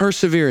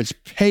perseverance,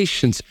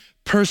 patience,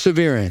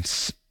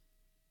 perseverance.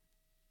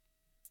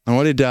 And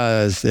what he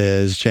does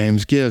is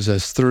James gives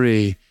us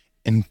three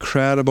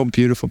incredible,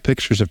 beautiful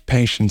pictures of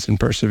patience and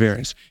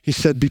perseverance. He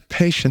said, be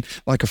patient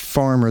like a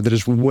farmer that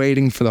is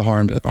waiting for the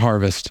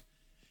harvest.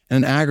 In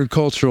an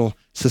agricultural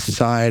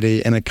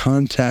society, in a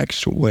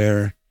context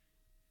where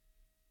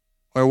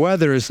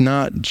weather is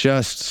not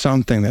just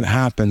something that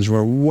happens,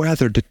 where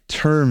weather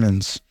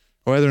determines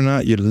whether or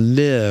not you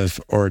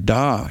live or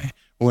die,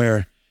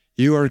 where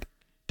you are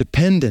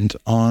dependent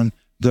on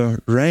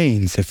the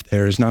rains. If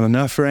there is not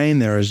enough rain,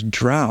 there is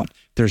drought.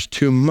 If there's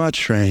too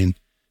much rain,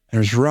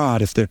 there's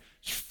rot. If there's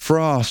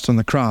frost on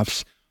the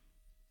crops,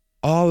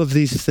 all of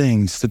these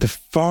things that the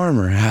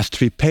farmer has to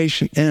be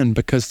patient in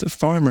because the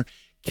farmer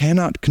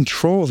cannot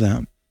control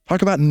them.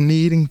 Talk about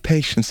needing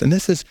patience. And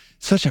this is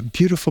such a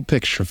beautiful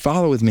picture.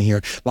 Follow with me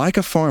here. Like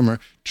a farmer,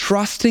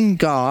 trusting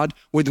God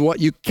with what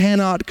you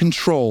cannot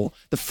control.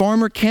 The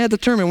farmer can't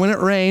determine when it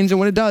rains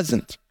and when it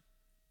doesn't.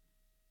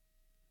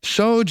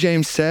 So,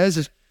 James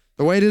says,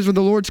 the way it is when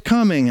the Lord's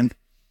coming and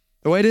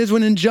the way it is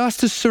when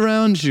injustice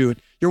surrounds you.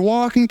 You're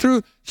walking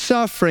through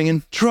suffering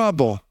and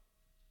trouble.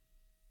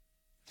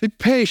 Be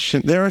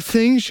patient. There are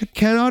things you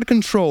cannot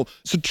control.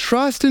 So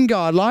trust in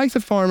God, like the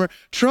farmer,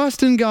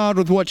 trust in God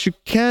with what you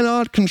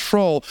cannot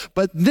control.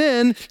 But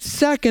then,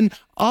 second,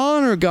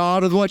 honor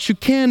God with what you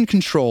can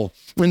control.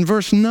 In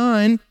verse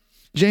 9,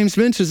 James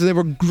mentions that they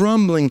were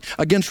grumbling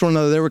against one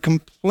another. They were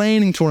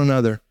complaining to one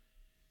another.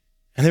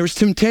 And there was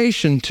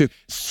temptation to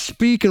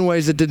speak in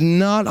ways that did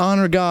not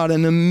honor God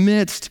in the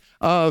midst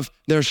of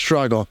their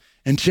struggle.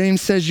 And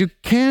James says you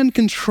can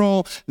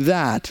control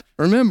that.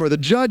 Remember, the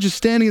judge is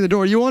standing at the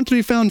door. You want to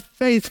be found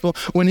faithful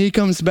when he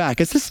comes back.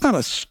 Is this not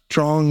a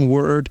strong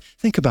word?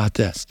 Think about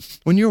this.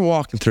 When you're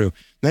walking through,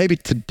 maybe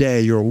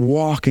today you're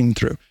walking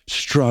through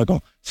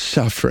struggle,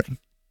 suffering.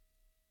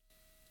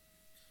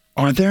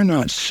 Are there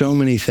not so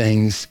many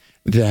things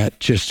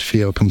that just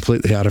feel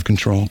completely out of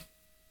control?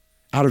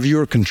 Out of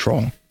your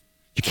control.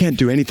 You can't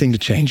do anything to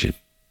change it.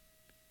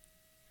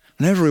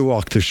 Whenever we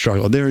walk through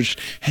struggle, there's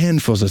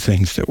handfuls of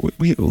things that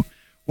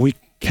we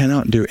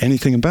cannot do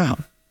anything about.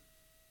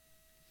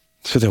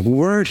 So the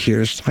word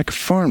here is like a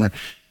farmer.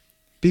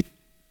 Be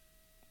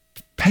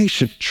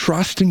patient,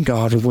 trust in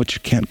God with what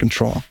you can't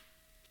control.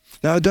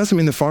 Now, it doesn't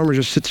mean the farmer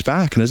just sits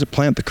back and doesn't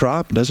plant the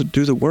crop, doesn't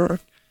do the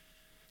work.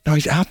 No,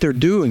 he's out there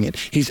doing it.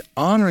 He's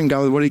honoring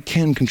God with what he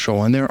can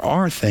control. And there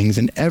are things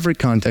in every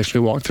context we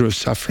walk through of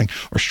suffering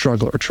or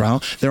struggle or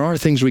trial. There are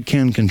things we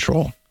can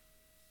control.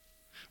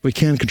 We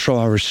can control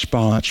our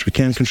response. We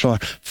can control our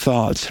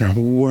thoughts and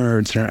our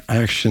words and our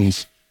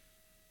actions.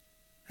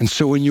 And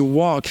so when you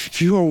walk,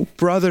 if you are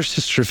brother,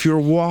 sister, if you're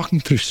walking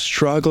through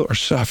struggle or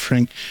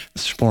suffering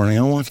this morning,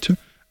 I want to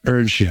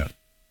urge you.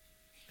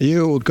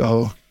 You will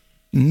go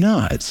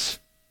nuts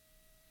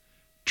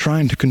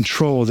trying to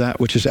control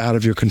that which is out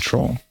of your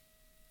control.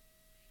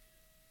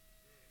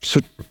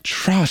 So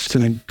trust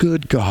in a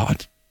good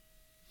God,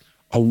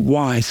 a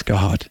wise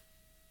God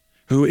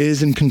who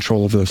is in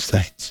control of those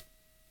things.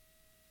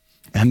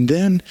 And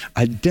then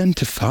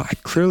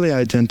clearly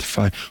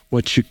identify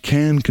what you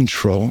can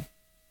control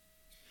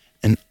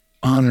and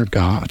honor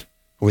God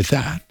with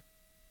that.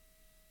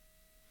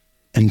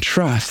 And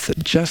trust that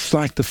just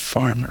like the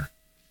farmer,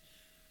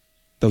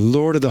 the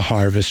Lord of the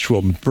harvest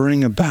will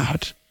bring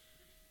about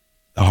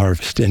the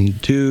harvest in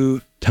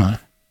due time.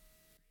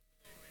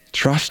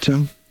 Trust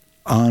him,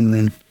 honor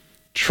him,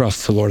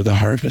 trust the Lord of the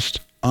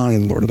harvest. Honor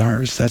the Lord of the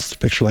harvest. That's the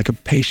picture, like a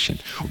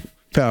patient,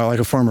 like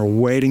a farmer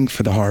waiting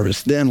for the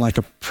harvest. Then like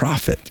a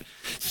prophet,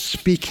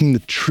 speaking the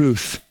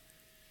truth.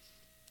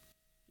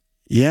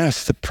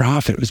 Yes, the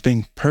prophet was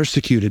being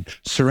persecuted,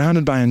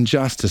 surrounded by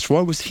injustice.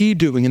 What was he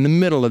doing in the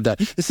middle of that?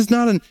 This is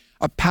not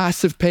a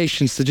passive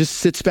patience that just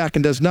sits back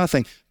and does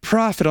nothing.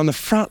 Prophet on the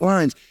front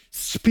lines,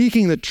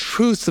 speaking the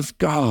truth of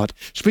God,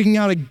 speaking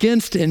out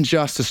against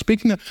injustice,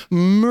 speaking the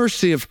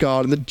mercy of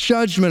God and the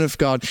judgment of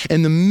God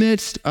in the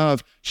midst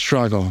of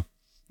struggle.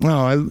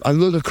 Well, I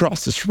look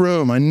across this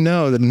room. I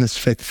know that in this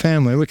faith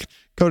family, we can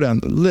go down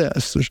the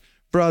list. There's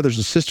brothers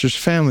and sisters,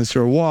 families who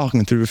are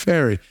walking through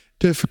very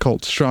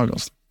difficult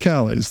struggles. The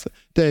Kellys, the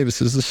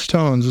Davises, the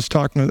Stones, was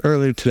talking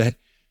earlier today.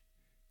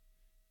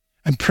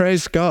 And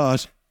praise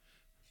God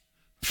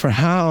for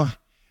how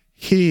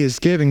he is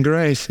giving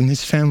grace in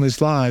his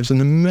family's lives in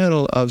the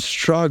middle of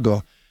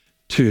struggle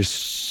to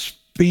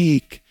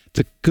speak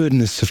the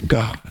goodness of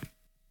God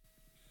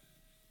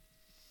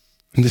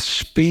and to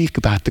speak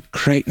about the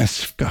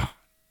greatness of God,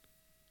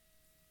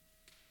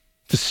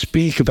 to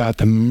speak about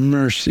the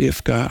mercy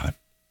of God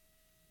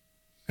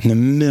in the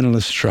middle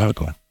of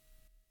struggle,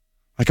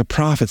 like a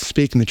prophet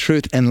speaking the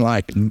truth, and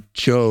like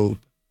Job,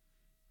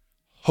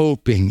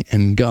 hoping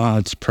in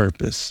God's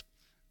purpose.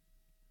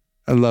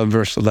 I love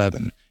verse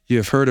 11. You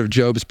have heard of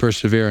Job's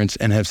perseverance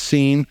and have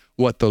seen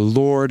what the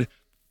Lord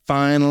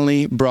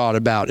finally brought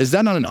about. Is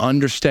that not an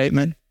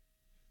understatement?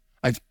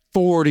 Like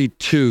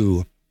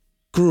 42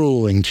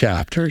 grueling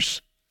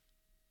chapters.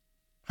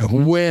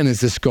 When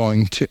is this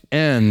going to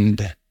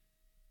end?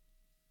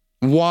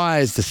 Why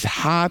is this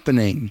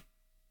happening?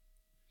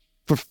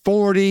 For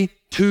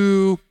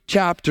 42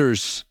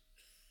 chapters.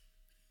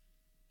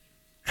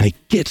 And he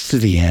gets to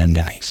the end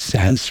and he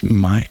says,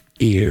 my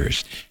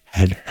ears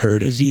had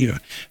heard of you,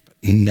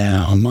 but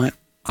now my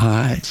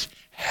eyes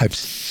have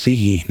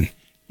seen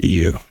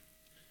you.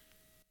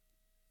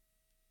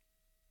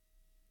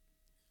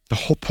 The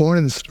whole point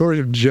of the story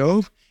of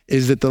Job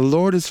is that the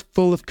Lord is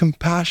full of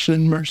compassion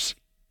and mercy.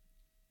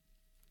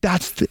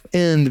 That's the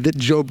end that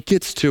Job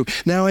gets to.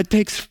 Now, it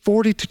takes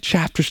 42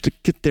 chapters to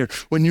get there.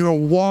 When you're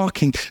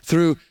walking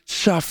through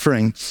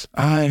suffering,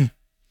 I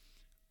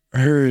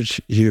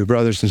urge you,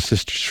 brothers and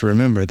sisters, to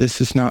remember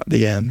this is not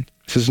the end.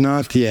 This is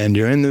not the end.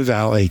 You're in the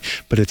valley,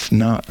 but it's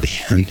not the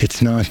end.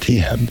 It's not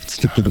the end.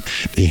 It's not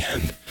the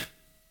end.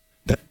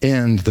 The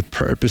end, the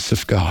purpose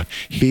of God.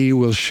 He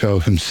will show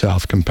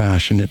himself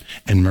compassionate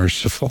and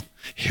merciful.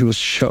 He will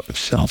show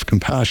himself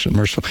compassionate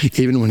and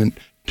merciful. Even when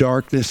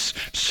darkness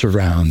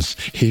surrounds,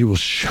 he will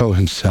show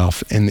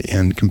himself in the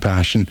end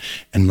compassionate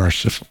and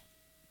merciful.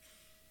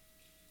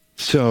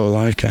 So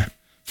like a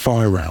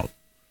farmer,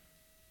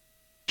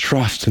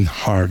 trust in the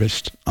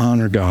harvest,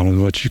 honor God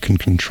with what you can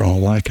control.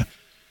 Like a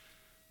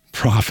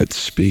prophet,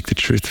 speak the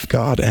truth of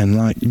God, and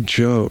like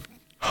Job,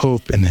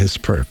 hope in his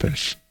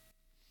purpose.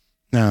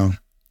 Now,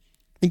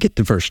 you get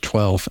to verse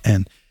 12,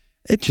 and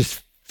it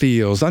just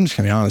feels, I'm just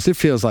going to be honest, it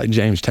feels like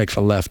James takes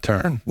a left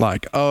turn.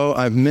 Like, oh,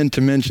 I've meant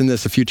to mention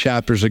this a few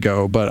chapters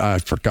ago, but I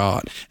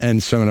forgot.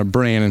 And so I'm going to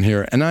bring it in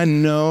here. And I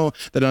know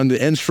that under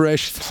the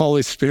inspiration of the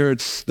Holy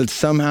Spirit, that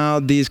somehow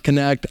these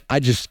connect. I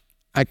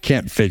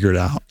can't figure it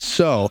out.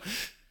 So,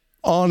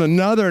 on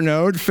another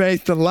note,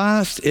 faith that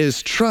lasts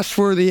is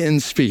trustworthy in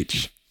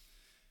speech.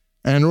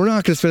 And we're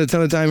not going to spend a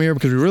ton of time here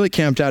because we really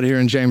camped out here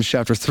in James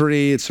chapter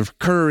 3. It's a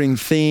recurring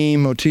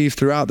theme, motif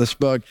throughout this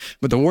book.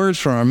 But the words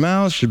from our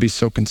mouths should be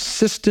so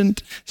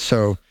consistent,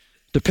 so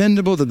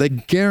dependable that they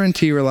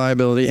guarantee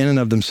reliability in and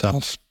of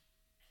themselves.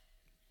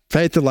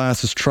 Faith that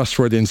lasts is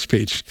trustworthy in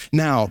speech.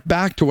 Now,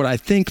 back to what I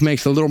think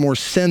makes a little more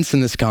sense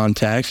in this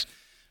context,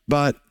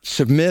 but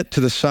submit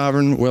to the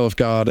sovereign will of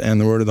God and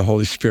the word of the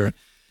Holy Spirit.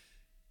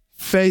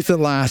 Faith that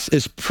lasts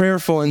is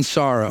prayerful in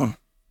sorrow.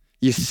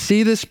 You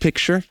see this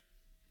picture?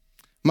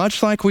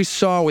 Much like we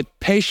saw with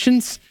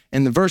patience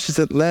in the verses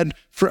that led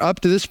up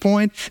to this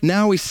point,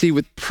 now we see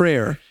with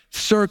prayer.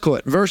 Circle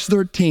it. Verse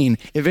 13.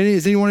 If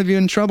is any one of you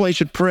in trouble, he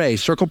should pray.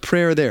 Circle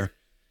prayer there.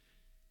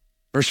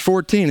 Verse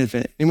 14. If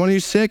anyone of you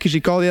is sick, he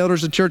should call the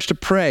elders of the church to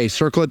pray.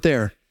 Circle it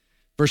there.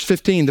 Verse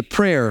 15. The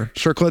prayer.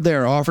 Circle it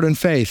there. Offered in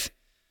faith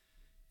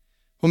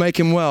will make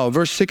him well.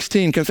 Verse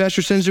 16. Confess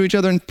your sins to each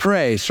other and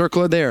pray.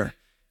 Circle it there.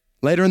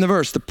 Later in the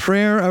verse, the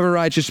prayer of a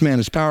righteous man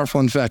is powerful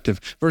and effective.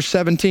 Verse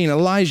 17.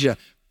 Elijah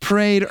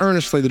prayed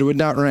earnestly that it would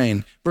not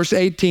rain. Verse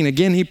 18,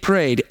 again he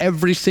prayed.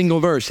 Every single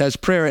verse has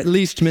prayer at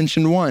least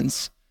mentioned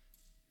once.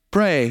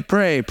 Pray,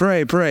 pray,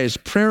 pray, pray. It's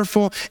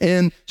prayerful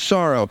in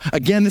sorrow.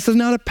 Again, this is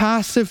not a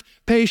passive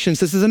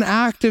patience. This is an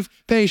active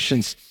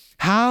patience.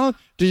 How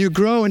do you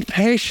grow in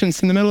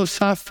patience in the middle of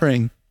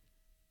suffering?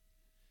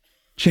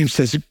 James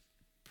says,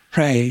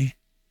 pray.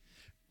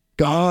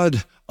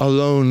 God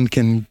alone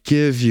can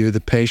give you the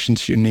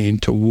patience you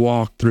need to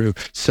walk through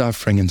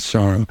suffering and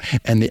sorrow.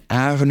 And the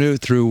avenue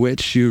through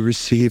which you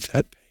receive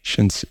that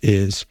patience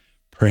is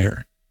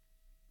prayer.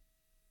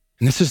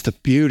 And this is the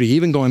beauty,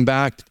 even going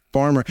back to the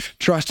farmer,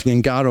 trusting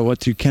in God or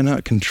what you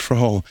cannot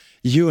control.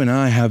 You and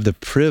I have the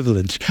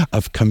privilege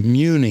of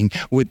communing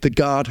with the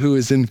God who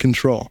is in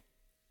control.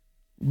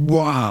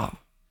 Wow.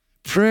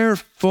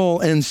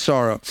 Prayerful in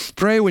sorrow.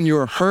 Pray when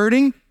you're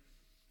hurting,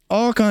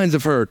 all kinds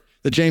of hurt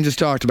that James has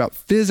talked about.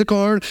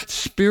 Physical hurt,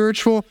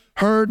 spiritual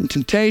hurt, and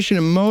temptation,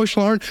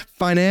 emotional hurt,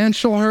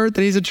 financial hurt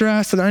that he's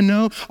addressed. And I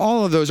know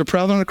all of those are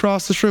prevalent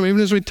across this room. Even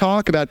as we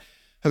talk about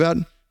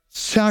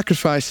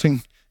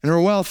sacrificing and our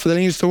wealth for the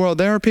needs of the world,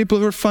 there are people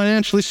who are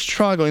financially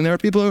struggling. There are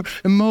people who are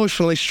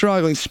emotionally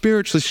struggling,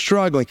 spiritually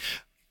struggling.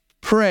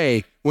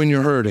 Pray when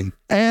you're hurting.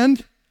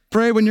 And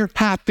pray when you're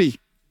happy.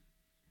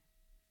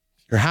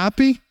 You're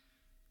happy?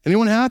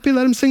 Anyone happy?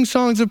 Let him sing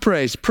songs of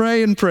praise.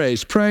 Pray and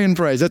praise. Pray and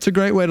praise. That's a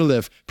great way to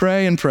live.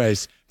 Pray and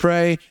praise.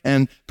 Pray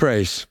and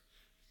praise.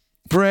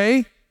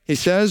 Pray, he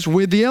says,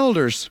 with the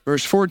elders.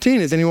 Verse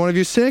 14, is any one of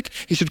you sick?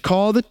 He should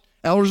call the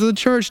elders of the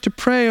church to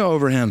pray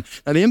over him.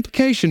 Now the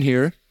implication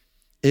here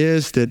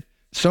is that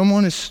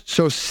someone is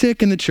so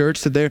sick in the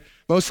church that they're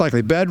most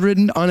likely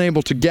bedridden,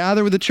 unable to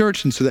gather with the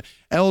church. And so the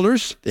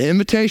elders, the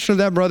invitation of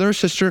that brother or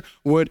sister,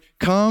 would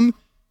come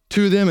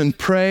to them and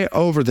pray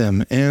over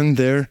them in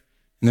their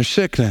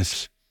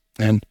sickness.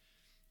 And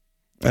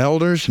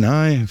elders and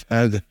I have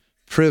had the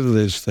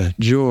privilege, the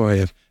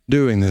joy of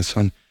doing this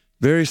on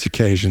various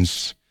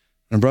occasions.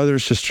 And a brother or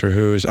sister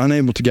who is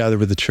unable to gather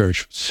with the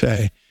church would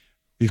say,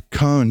 "You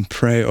come and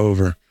pray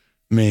over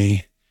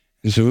me."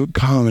 And so we'll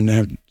come and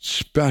have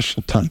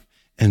special time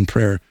in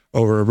prayer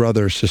over a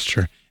brother or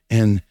sister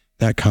in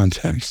that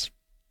context.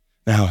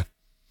 Now,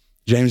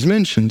 James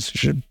mentions you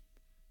should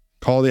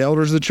call the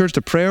elders of the church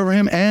to pray over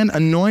him and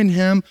anoint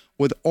him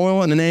with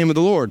oil in the name of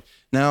the Lord.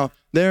 Now,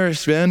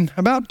 there's been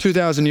about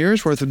 2,000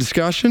 years worth of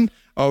discussion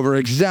over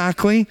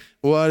exactly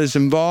what is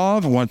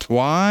involved,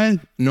 why,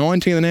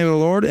 anointing in the name of the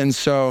Lord. And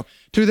so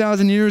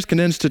 2,000 years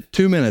condensed to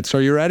 2 minutes.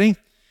 Are you ready?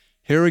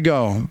 Here we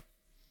go.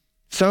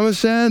 Some have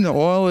said the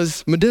oil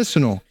is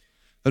medicinal,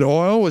 that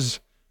oil was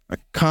a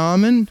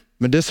common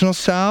medicinal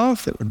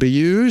salve that would be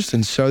used.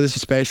 And so this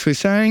is basically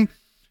saying,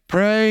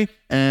 pray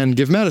and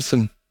give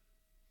medicine.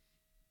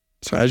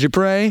 So as you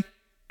pray,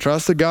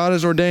 trust that God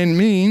has ordained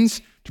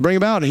means to bring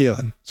about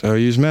healing. So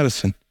use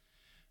medicine.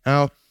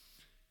 Now,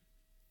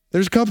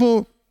 there's a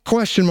couple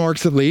question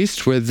marks at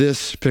least with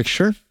this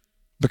picture,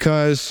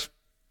 because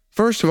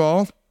first of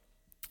all,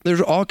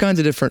 there's all kinds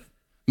of different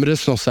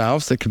medicinal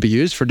salves that could be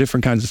used for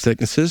different kinds of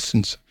sicknesses.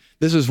 And so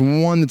this is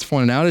one that's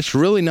pointed out. It's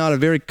really not a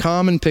very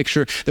common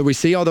picture that we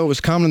see, although it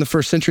was common in the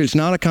first century. It's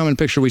not a common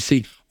picture we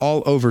see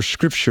all over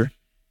Scripture.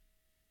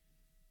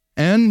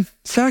 And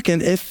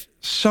second, if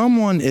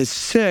someone is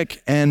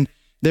sick and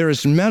there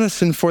is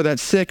medicine for that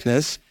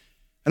sickness,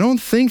 I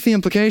don't think the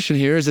implication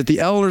here is that the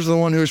elders are the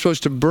one who are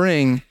supposed to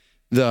bring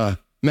the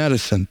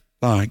medicine.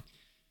 Like,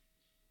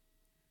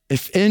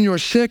 if in your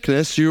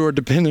sickness you are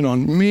dependent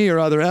on me or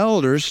other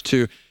elders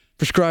to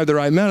prescribe the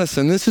right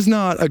medicine, this is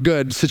not a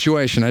good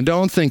situation. I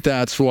don't think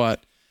that's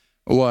what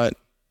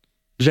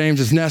James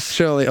is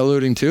necessarily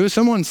alluding to. If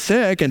someone's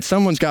sick and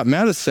someone's got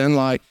medicine,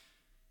 like,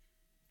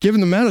 give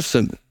them the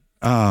medicine.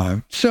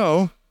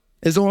 So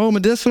is oil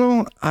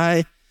medicinal?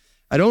 I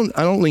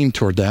don't lean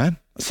toward that.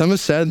 Some have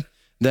said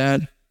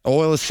that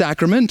oil is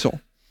sacramental.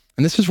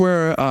 And this is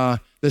where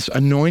this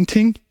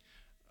anointing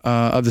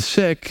of the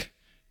sick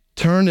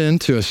turned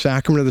into a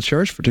sacrament of the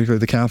church, particularly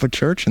the Catholic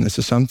Church. And this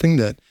is something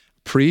that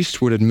a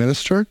priest would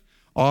administer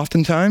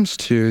oftentimes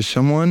to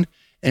someone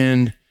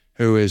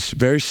who is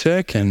very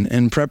sick and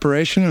in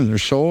preparation of their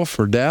soul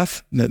for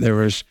death. That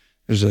there's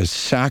a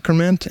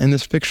sacrament in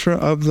this picture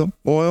of the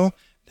oil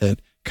that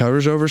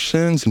covers over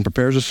sins and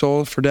prepares a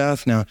soul for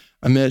death. Now,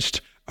 amidst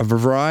a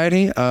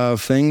variety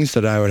of things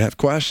that I would have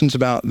questions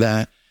about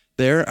that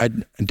there, I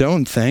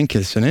don't think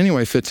this in any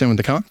way fits in with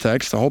the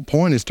context. The whole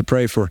point is to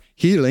pray for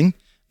healing,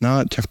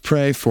 not to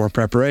pray for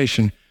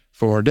preparation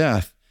for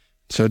death.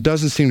 So it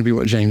doesn't seem to be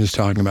what James is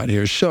talking about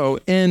here. So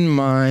in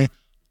my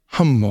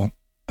humble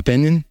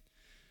opinion,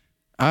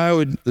 I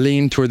would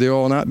lean toward the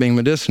oil not being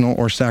medicinal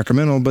or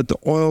sacramental, but the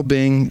oil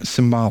being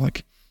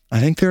symbolic. I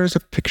think there is a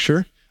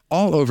picture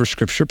all over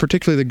Scripture,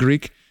 particularly the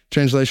Greek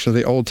translation of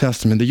the Old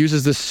Testament, that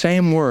uses the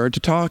same word to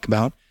talk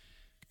about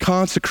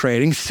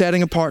consecrating,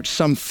 setting apart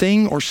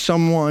something or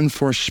someone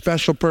for a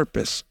special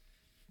purpose.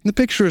 And the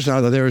picture is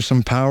not that there is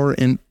some power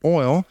in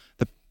oil.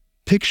 The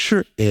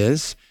picture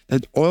is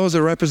that oil is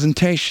a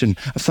representation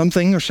of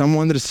something or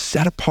someone that is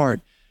set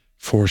apart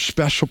for a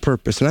special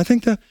purpose. And I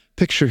think the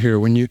picture here,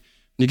 when you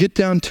get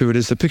down to it,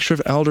 is the picture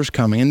of elders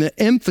coming. And the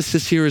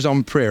emphasis here is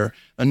on prayer.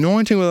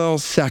 Anointing with oil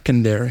is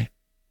secondary.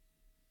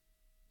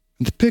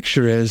 And the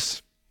picture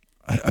is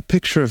a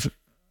picture of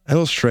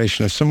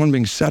illustration of someone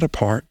being set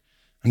apart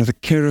under the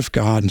care of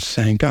God and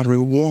saying, God, we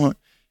want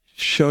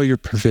to show your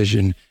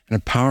provision in a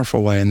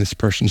powerful way in this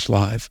person's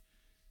life.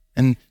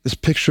 And this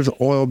picture of the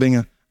oil being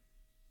a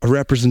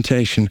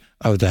representation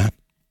of that.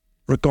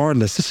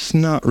 Regardless, this is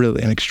not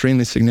really an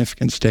extremely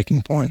significant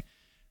sticking point.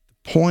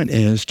 The point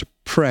is to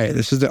pray.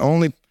 This is the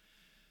only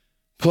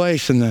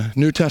place in the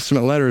New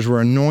Testament letters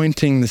where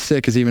anointing the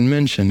sick is even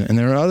mentioned. And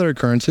there are other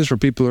occurrences where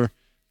people are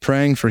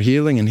praying for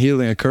healing, and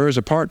healing occurs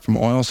apart from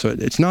oil. So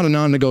it's not a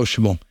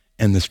non-negotiable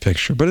in this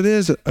picture, but it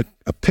is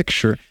a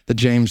picture that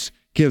James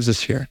gives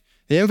us here.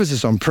 The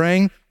emphasis on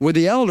praying with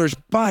the elders,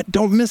 but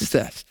don't miss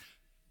this.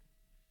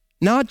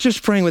 Not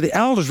just praying with the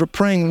elders, but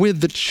praying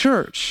with the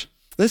church.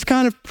 This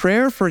kind of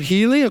prayer for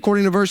healing,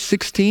 according to verse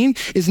 16,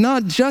 is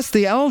not just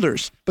the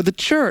elders, but the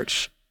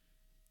church.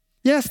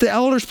 Yes, the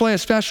elders play a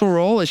special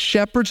role as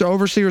shepherds,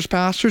 overseers,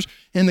 pastors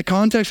in the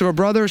context of a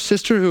brother or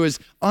sister who is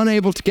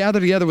unable to gather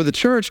together with the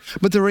church.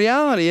 But the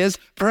reality is,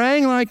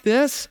 praying like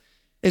this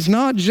is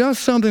not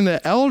just something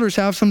that elders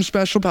have some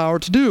special power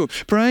to do.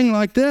 Praying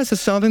like this is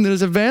something that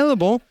is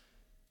available,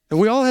 and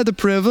we all have the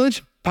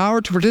privilege,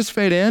 power to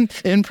participate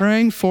in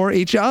praying for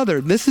each other.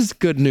 This is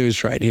good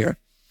news right here.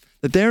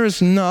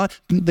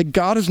 that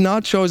God has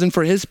not chosen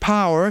for his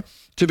power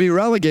to be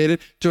relegated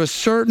to a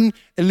certain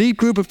elite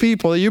group of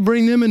people. You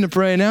bring them in to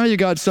pray, now you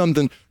got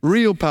something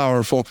real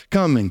powerful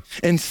coming.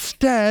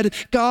 Instead,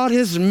 God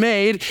has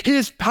made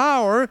his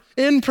power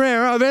in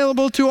prayer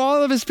available to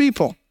all of his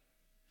people,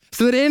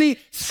 so that any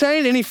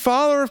saint, any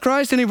follower of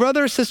Christ, any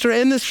brother or sister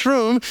in this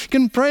room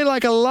can pray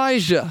like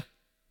Elijah,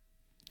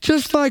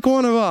 just like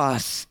one of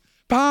us,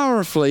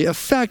 powerfully,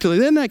 effectively.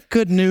 Isn't that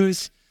good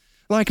news?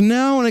 Like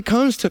now, when it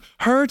comes to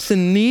hurts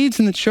and needs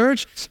in the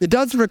church, it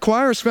doesn't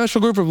require a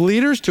special group of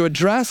leaders to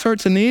address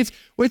hurts and needs.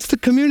 It's the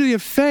community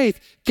of faith.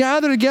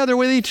 Gather together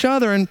with each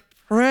other and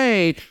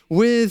pray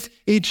with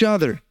each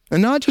other.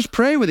 And not just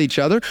pray with each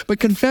other,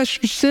 but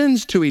confess your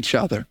sins to each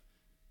other.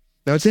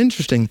 Now, it's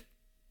interesting.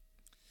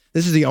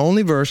 This is the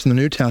only verse in the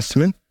New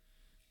Testament,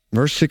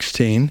 verse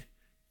 16,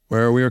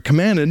 where we are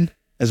commanded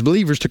as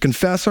believers to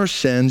confess our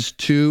sins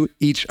to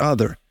each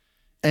other.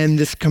 And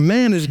this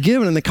command is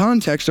given in the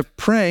context of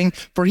praying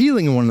for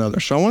healing in one another.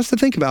 So I want us to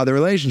think about the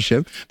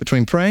relationship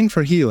between praying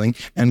for healing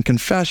and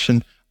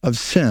confession of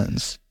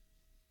sins.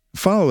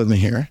 Follow with me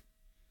here.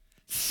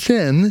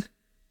 Sin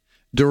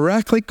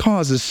directly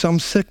causes some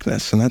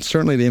sickness, and that's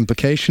certainly the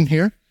implication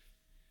here.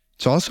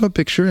 It's also a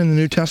picture in the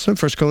New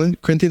Testament, 1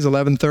 Corinthians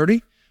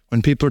 11:30,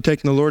 when people are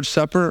taking the Lord's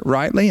Supper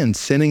rightly and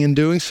sinning in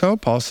doing so.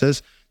 Paul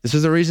says, this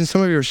is the reason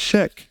some of you are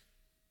sick.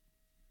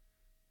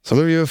 Some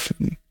of you have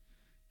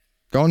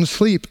gone to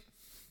sleep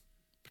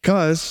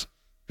because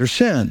there's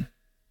sin.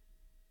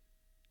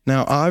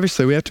 Now,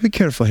 obviously, we have to be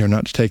careful here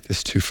not to take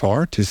this too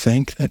far, to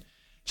think that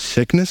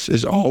sickness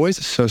is always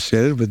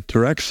associated with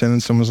direct sin in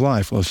someone's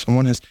life. Well, if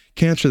someone has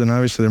cancer, then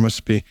obviously there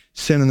must be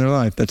sin in their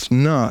life. That's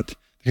not the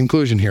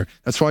conclusion here.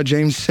 That's why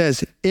James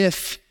says,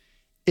 if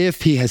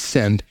he has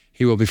sinned,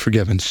 he will be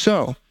forgiven.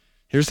 So,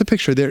 here's the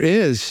picture. There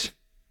is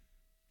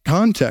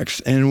context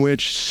in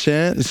which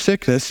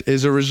sickness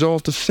is a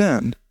result of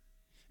sin.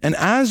 And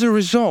as a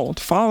result,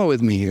 follow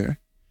with me here,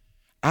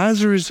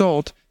 as a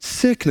result,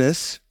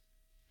 sickness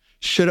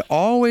should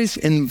always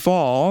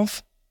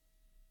involve,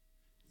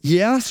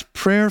 yes,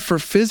 prayer for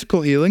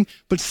physical healing,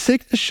 but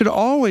sickness should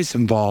always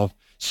involve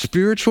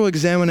spiritual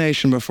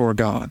examination before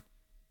God.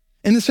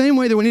 In the same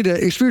way that we need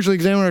to spiritually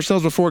examine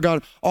ourselves before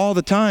God all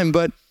the time,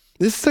 but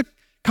this is a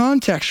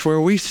context where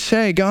we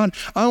say, God,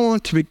 I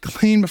want to be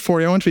clean before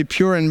you. I want to be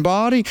pure in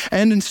body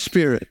and in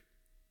spirit.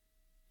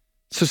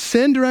 So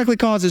sin directly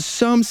causes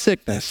some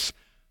sickness,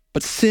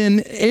 but sin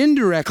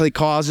indirectly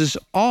causes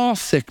all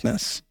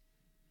sickness.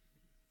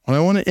 What I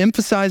want to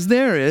emphasize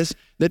there is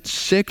that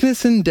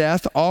sickness and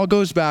death all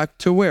goes back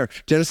to where?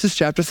 Genesis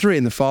chapter 3,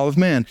 in the fall of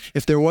man.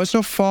 If there was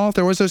no fall, if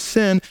there was no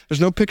sin,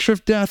 there's no picture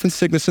of death and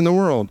sickness in the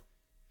world.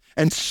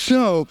 And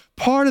so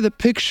part of the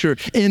picture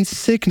in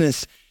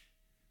sickness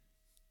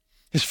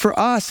is for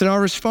us and our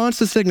response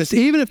to sickness,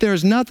 even if there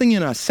is nothing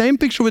in us. Same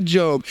picture with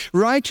Job.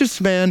 Righteous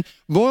man,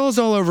 boils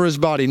all over his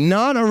body,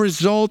 not a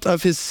result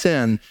of his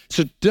sin.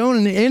 So don't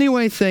in any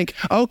way think,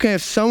 okay,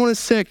 if someone is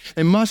sick,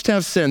 they must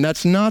have sin.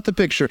 That's not the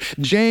picture.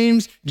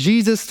 James,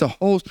 Jesus, the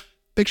whole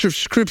picture of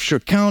Scripture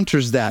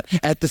counters that.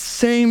 At the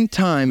same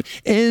time,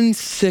 in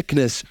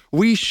sickness,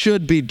 we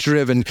should be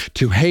driven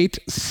to hate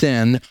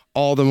sin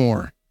all the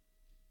more,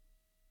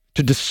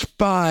 to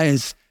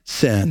despise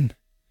sin,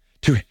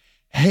 to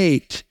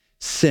hate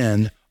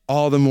sin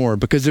all the more,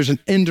 because there's an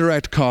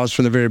indirect cause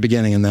from the very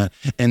beginning in that.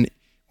 And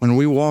when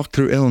we walk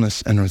through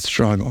illness and with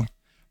struggle,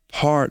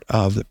 part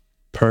of the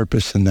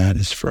purpose in that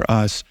is for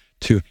us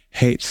to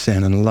hate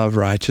sin and love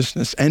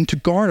righteousness and to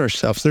guard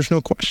ourselves. There's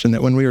no question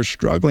that when we are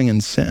struggling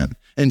in sin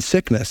and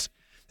sickness,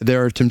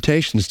 there are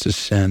temptations to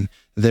sin.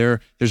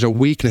 There's a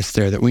weakness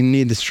there that we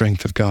need the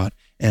strength of God.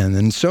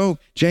 And so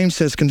James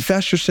says,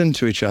 confess your sin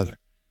to each other.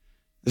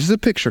 This is a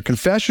picture.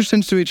 Confess your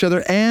sins to each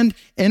other and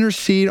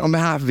intercede on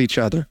behalf of each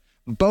other.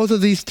 Both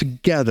of these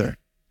together.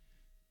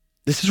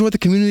 This is what the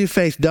community of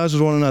faith does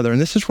with one another.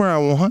 And this is where I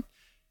want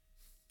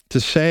to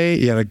say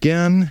yet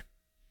again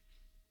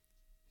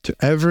to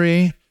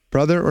every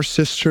brother or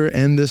sister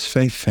in this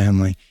faith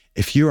family,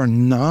 if you are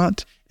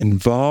not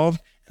involved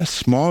in a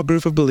small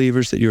group of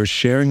believers that you are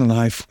sharing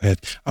life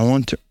with, I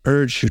want to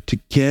urge you to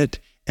get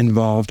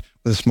involved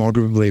with a small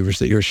group of believers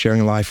that you're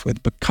sharing life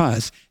with,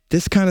 because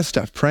this kind of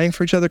stuff, praying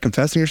for each other,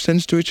 confessing your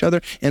sins to each other,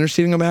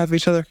 interceding on behalf of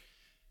each other,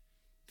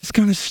 this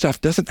kind of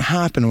stuff doesn't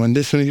happen when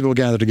this many people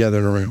gather together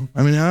in a room.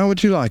 I mean, how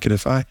would you like it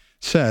if I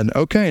said,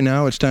 okay,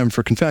 now it's time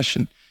for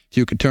confession. If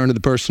you could turn to the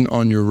person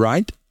on your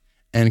right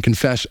and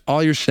confess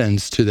all your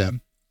sins to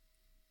them.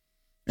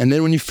 And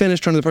then when you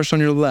finish, turn to the person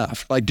on your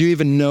left. Like, do you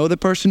even know the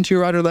person to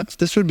your right or left?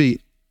 This would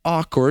be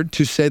awkward,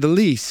 to say the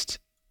least.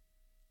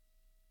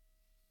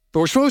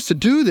 But we're supposed to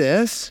do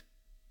this.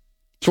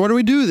 So why do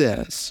we do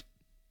this?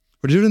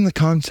 We do it in the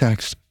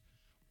context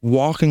of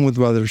walking with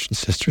brothers and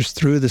sisters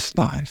through this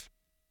life,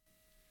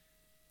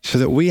 so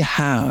that we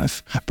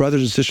have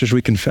brothers and sisters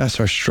we confess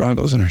our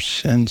struggles and our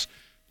sins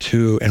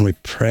to, and we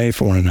pray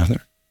for one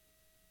another.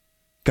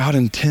 God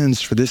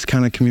intends for this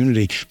kind of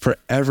community for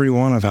every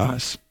one of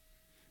us.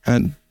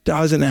 And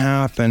doesn't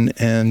happen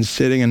in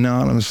sitting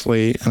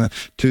anonymously in a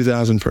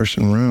 2,000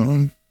 person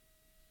room.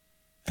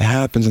 It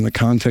happens in the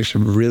context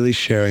of really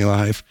sharing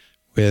life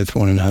with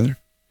one another.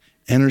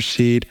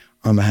 Intercede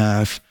on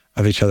behalf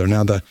of each other.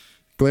 Now, the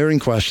glaring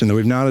question that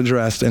we've not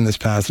addressed in this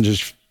passage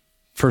is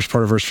first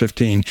part of verse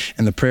 15.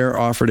 And the prayer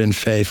offered in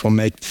faith will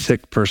make the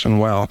sick person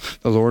well.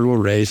 The Lord will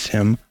raise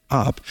him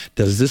up.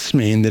 Does this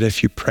mean that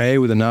if you pray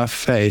with enough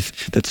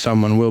faith that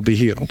someone will be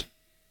healed?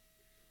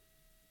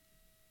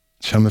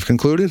 Some have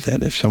concluded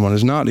that if someone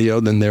is not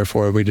healed, then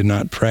therefore we did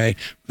not pray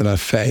with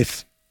enough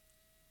faith.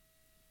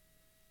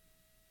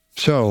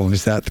 So,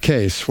 is that the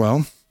case?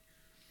 Well,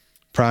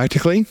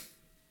 practically,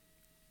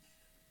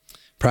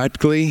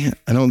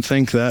 I don't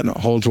think that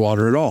holds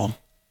water at all.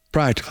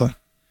 Practically.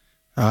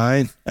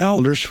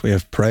 Elders, we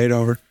have prayed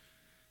over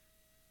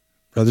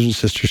brothers and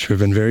sisters who have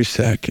been very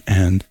sick,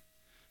 and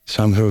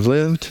some who have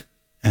lived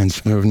and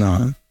some who have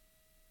not.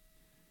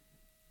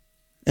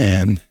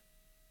 And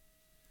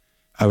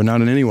I would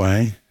not in any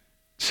way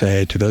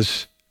say to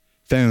those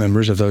family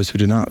members of those who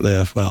do not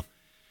live, well,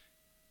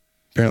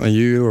 apparently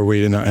you or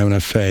we did not have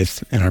enough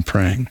faith in our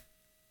praying.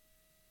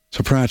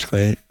 So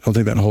practically, I don't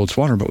think that holds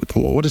water. But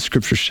what is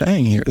Scripture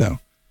saying here, though?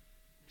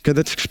 Okay,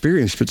 that's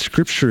experience, but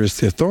Scripture is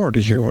the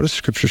authority here. What is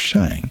Scripture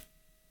saying?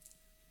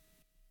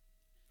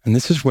 And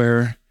this is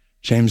where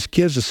James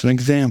gives us an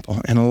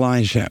example in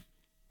Elijah.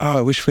 Oh,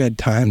 I wish we had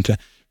time to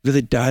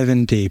really dive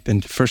in deep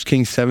into 1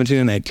 Kings 17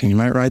 and 18. You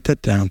might write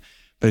that down.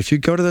 But if you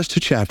go to those two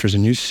chapters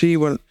and you see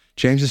what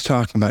James is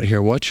talking about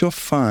here, what you'll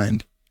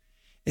find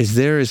is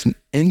there is an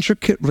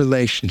intricate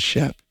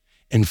relationship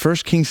in 1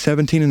 Kings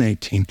 17 and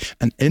 18,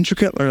 an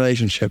intricate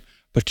relationship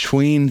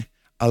between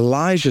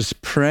Elijah's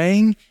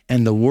praying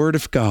and the Word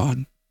of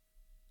God.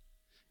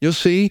 You'll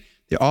see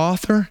the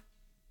author,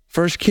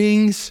 1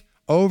 Kings,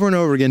 over and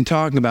over again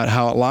talking about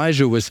how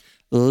Elijah was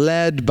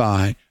led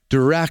by,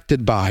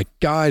 directed by,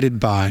 guided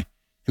by,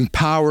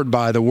 empowered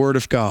by the Word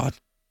of God.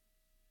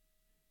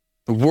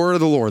 The word of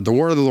the Lord, the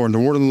word of the Lord, the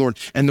word of the Lord.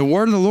 And the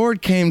word of the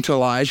Lord came to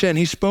Elijah, and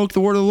he spoke the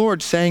word of the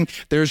Lord, saying,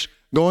 there's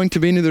going to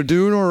be neither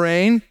dew nor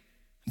rain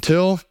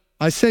until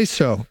I say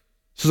so.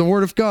 This is the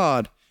word of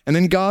God. And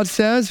then God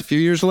says, a few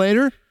years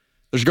later,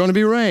 there's going to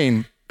be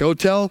rain. Go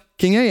tell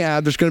King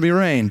Ahab there's going to be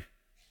rain.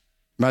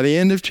 By the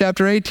end of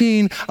chapter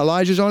 18,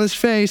 Elijah's on his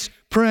face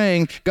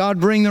praying, God,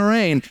 bring the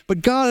rain.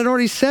 But God had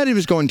already said he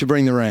was going to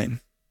bring the rain.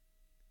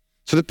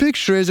 So the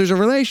picture is there's a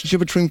relationship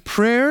between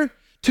prayer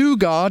to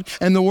God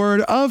and the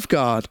word of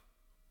God.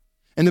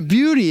 And the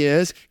beauty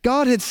is,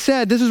 God had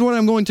said, this is what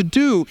I'm going to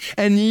do.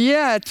 And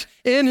yet,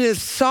 in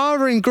his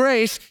sovereign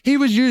grace, he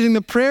was using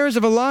the prayers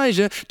of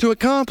Elijah to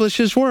accomplish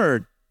his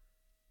word.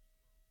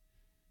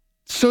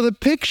 So the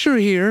picture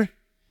here,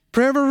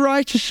 prayer of a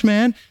righteous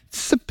man,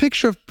 it's a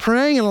picture of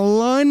praying in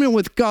alignment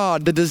with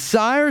God, the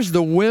desires,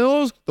 the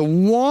wills, the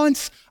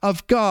wants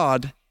of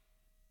God.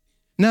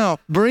 Now,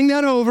 bring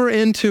that over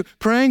into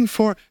praying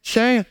for,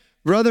 say,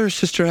 brother or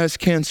sister has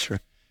cancer.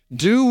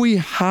 Do we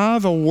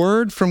have a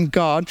word from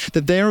God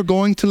that they are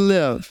going to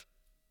live?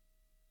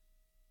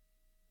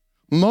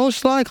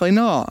 Most likely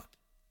not.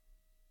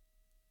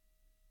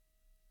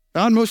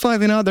 Not most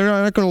likely not, they're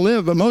not going to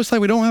live, but most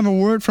likely we don't have a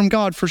word from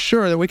God for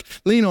sure that we can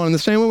lean on. In the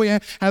same way we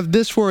have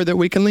this word that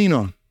we can lean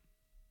on.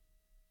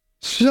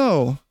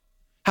 So,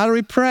 how do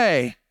we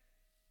pray?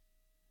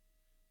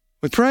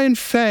 We pray in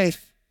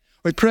faith.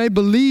 We pray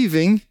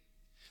believing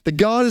that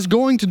God is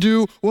going to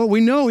do what we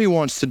know he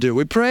wants to do.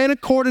 We pray in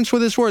accordance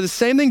with his word. The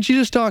same thing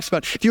Jesus talks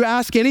about. If you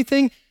ask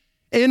anything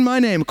in my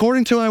name,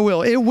 according to my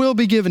will, it will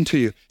be given to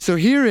you. So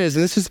here is,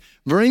 and this is,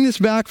 bring this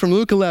back from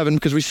Luke 11,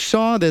 because we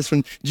saw this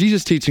when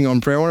Jesus teaching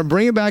on prayer. I want to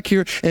bring it back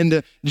here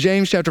into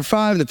James chapter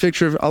 5, the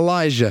picture of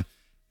Elijah.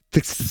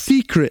 The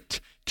secret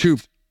to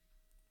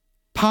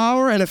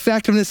power and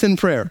effectiveness in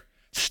prayer.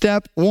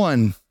 Step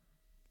 1,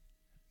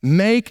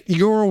 make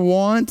your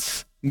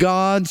wants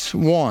God's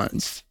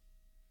wants.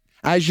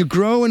 As you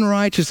grow in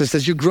righteousness,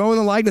 as you grow in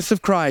the likeness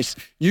of Christ,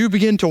 you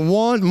begin to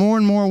want more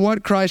and more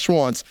what Christ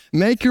wants.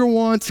 Make your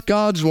wants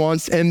God's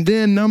wants. And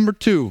then number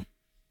 2,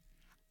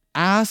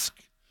 ask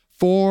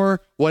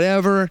for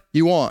whatever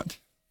you want.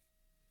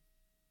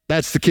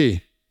 That's the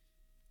key.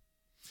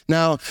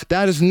 Now,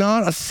 that is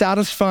not a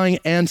satisfying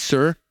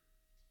answer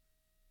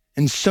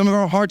in some of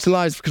our hearts and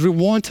lives, because we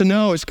want to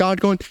know, is God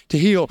going to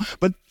heal?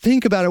 But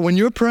think about it. When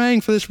you're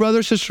praying for this brother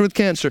or sister with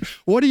cancer,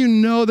 what do you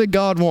know that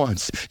God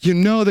wants? You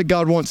know that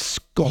God wants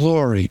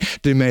glory to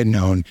be made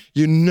known.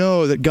 You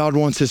know that God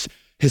wants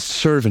his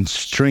servants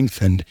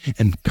strengthened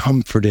and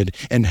comforted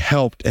and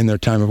helped in their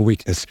time of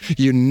weakness.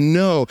 You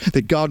know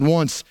that God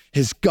wants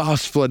his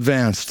gospel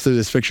advanced through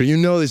this picture. You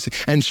know this.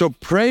 And so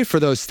pray for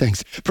those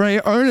things. Pray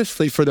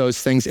earnestly for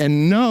those things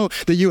and know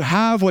that you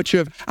have what you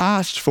have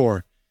asked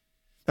for.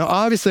 Now,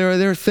 obviously,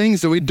 there are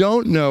things that we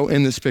don't know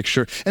in this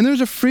picture, and there's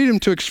a freedom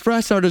to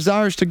express our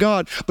desires to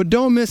God, but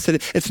don't miss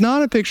it. It's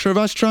not a picture of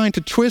us trying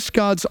to twist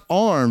God's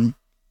arm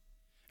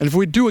And if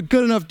we do a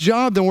good enough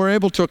job, then we're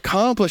able to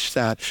accomplish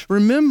that.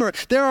 Remember,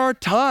 there are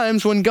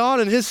times when God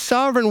in his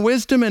sovereign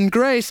wisdom and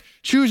grace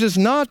chooses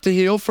not to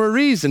heal for a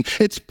reason.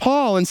 It's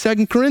Paul in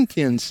 2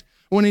 Corinthians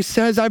when he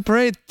says, I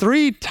prayed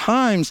 3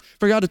 times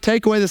for God to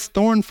take away this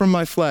thorn from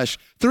my flesh.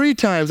 3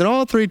 times, and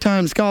all 3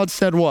 times God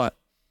said what?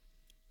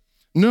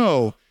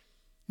 No.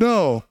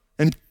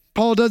 And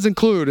Paul does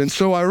include, and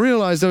so I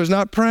realized I was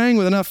not praying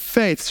with enough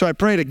faith, so I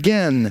prayed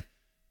again.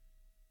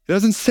 He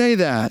doesn't say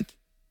that.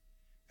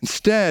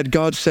 Instead,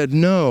 God said,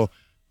 no,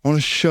 I want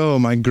to show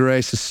my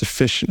grace is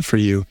sufficient for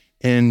you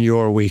in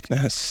your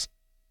weakness.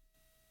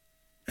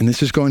 And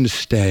this is going to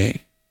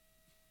stay.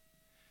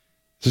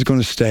 This is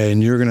going to stay,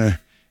 and you're going to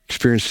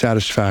experience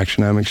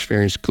satisfaction. I'm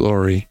experiencing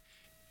glory,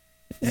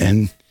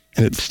 and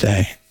it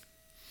stay.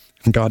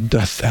 And God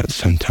does that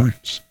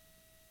sometimes.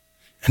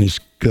 And he's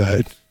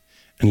good,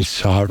 and he's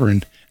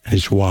sovereign, and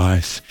he's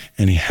wise,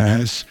 and he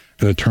has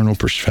an eternal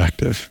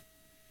perspective.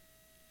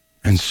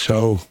 And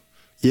so,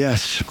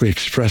 yes, we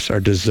express our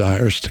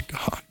desires to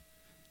God,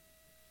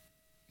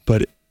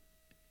 but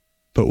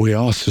we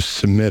also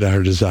submit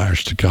our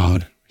desires to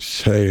God. We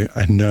say,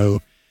 I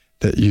know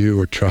that you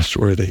are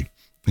trustworthy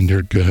and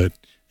you're good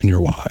and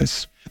you're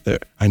wise.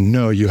 That I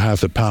know you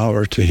have the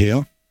power to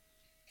heal,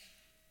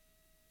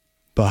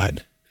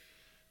 but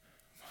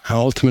my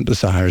ultimate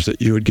desire is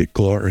that you would get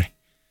glory.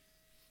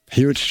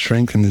 You would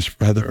strengthen this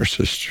brother or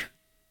sister.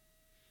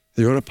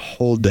 You would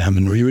uphold them,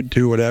 and we would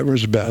do whatever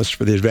is best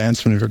for the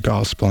advancement of your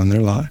gospel in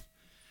their life.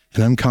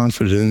 And I'm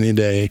confident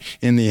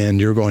in the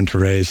end, you're going to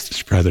raise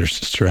this brother or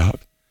sister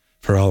up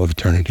for all of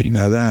eternity.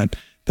 Now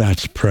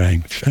that's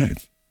praying with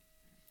faith.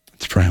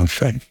 It's praying with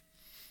faith.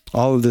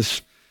 All of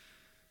this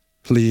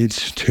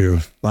leads to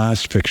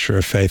last picture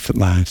of faith that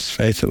lasts.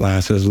 Faith that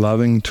lasts is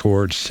loving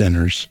towards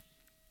sinners.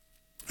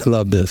 I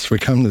love this. We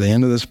come to the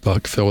end of this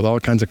book filled with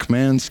all kinds of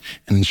commands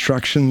and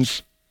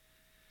instructions.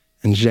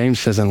 And James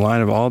says, in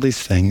light of all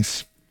these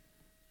things,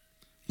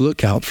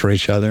 look out for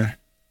each other.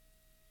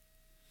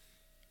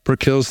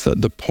 Brooke Hills,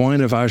 the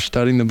point of our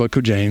studying the book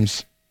of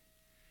James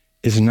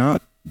is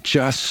not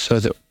just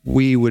so that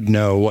we would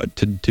know what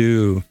to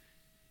do,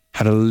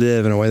 how to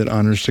live in a way that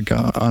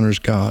honors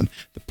God.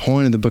 The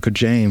point of the book of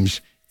James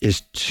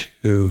is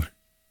to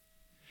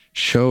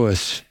show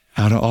us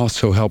how to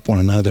also help one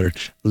another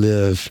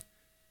live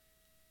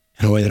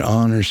in a way that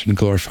honors and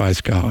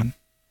glorifies God.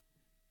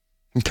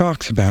 He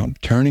talks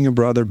about turning a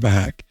brother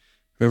back.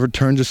 Whoever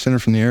turns a sinner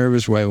from the error of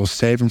his way will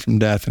save him from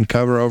death and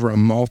cover over a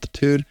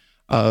multitude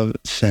of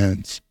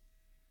sins.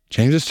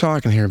 James is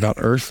talking here about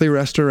earthly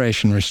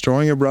restoration,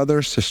 restoring a brother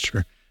or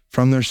sister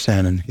from their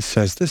sin. And he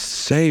says this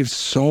saves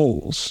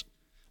souls,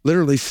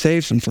 literally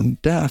saves them from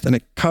death, and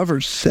it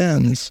covers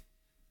sins.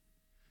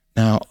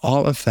 Now,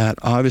 all of that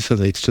obviously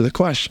leads to the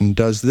question,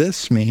 does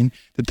this mean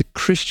that the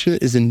Christian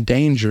is in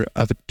danger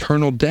of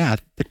eternal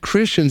death? The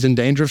Christian's in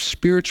danger of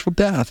spiritual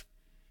death.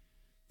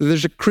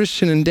 There's a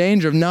Christian in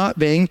danger of not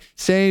being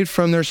saved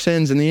from their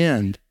sins in the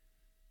end.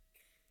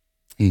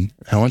 And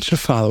I want you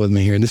to follow with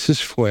me here. This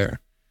is where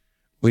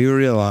we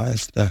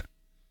realize the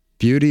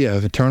beauty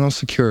of eternal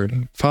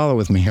security. Follow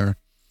with me here.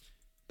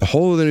 The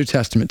whole of the New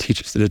Testament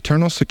teaches that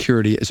eternal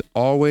security is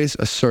always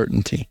a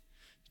certainty.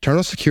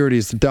 Eternal security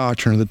is the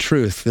doctrine of the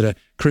truth that a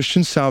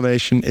Christian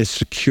salvation is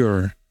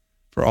secure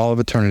for all of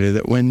eternity,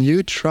 that when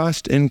you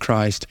trust in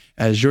Christ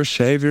as your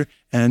Savior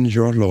and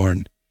your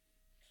Lord,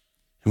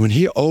 and when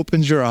he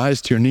opens your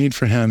eyes to your need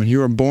for him and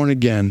you are born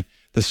again,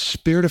 the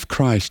Spirit of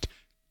Christ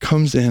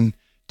comes in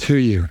to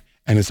you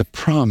and is a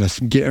promise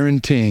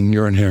guaranteeing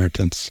your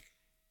inheritance.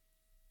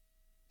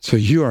 So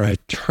you are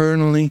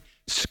eternally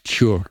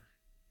secure.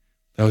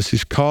 Those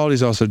he's called,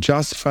 he's also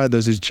justified.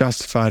 Those he's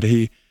justified,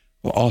 he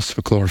will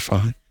also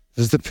glorify.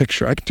 This is the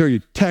picture. I can tell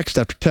you text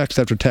after text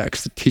after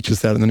text that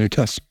teaches that in the New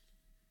Testament.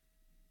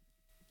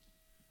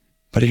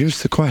 But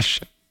here's the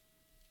question.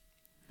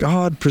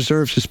 God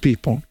preserves his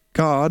people.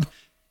 God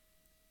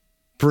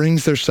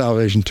brings their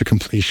salvation to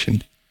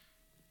completion.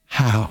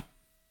 How?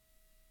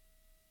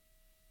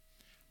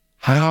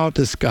 How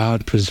does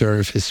God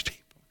preserve his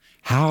people?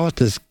 How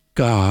does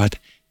God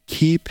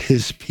keep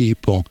his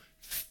people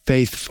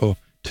faithful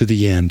to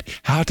the end?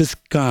 How does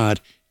God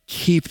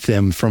keep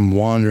them from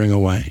wandering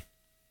away?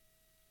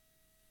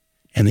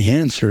 And the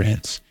answer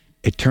is,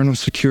 eternal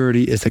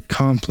security is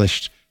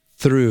accomplished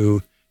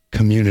through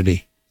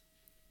community.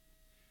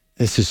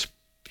 This is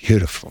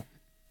beautiful.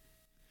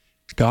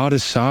 God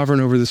is sovereign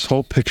over this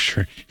whole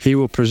picture. He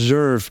will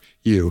preserve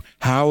you.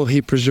 How will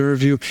he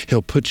preserve you?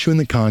 He'll put you in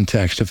the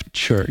context of a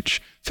church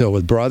filled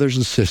with brothers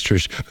and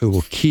sisters who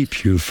will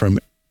keep you from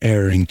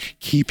erring,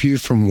 keep you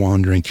from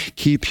wandering,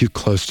 keep you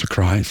close to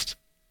Christ.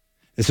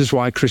 This is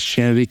why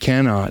Christianity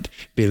cannot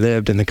be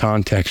lived in the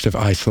context of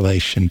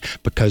isolation,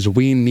 because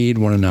we need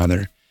one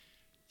another.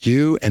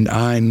 You and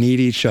I need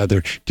each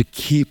other to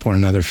keep one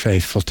another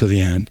faithful to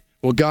the end.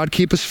 Will God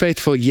keep us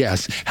faithful?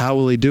 Yes. How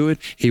will he do it?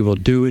 He will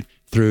do it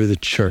through the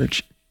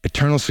church.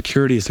 Eternal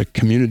security is a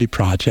community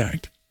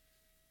project.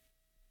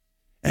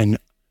 And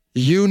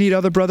you need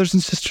other brothers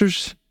and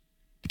sisters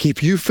to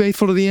keep you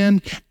faithful to the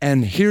end.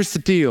 And here's the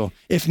deal.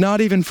 If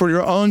not even for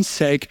your own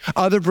sake,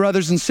 other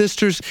brothers and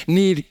sisters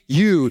need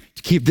you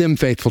to keep them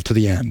faithful to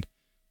the end.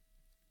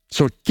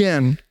 So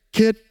again,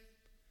 get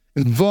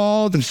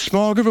involved in a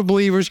small group of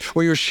believers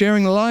where you're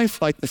sharing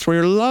life like this, where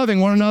you're loving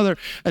one another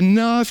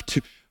enough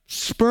to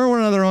spur one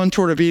another on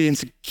toward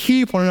obedience and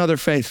keep one another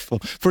faithful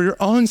for your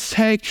own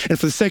sake and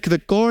for the sake of the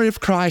glory of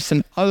Christ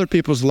and other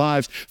people's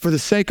lives, for the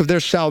sake of their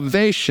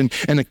salvation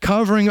and the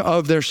covering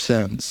of their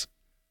sins.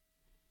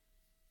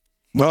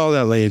 Well,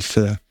 that leads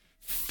to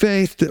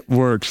faith that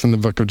works in the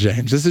book of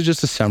James. This is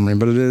just a summary,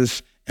 but it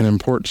is an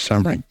important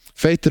summary.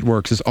 Faith that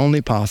works is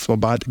only possible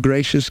by the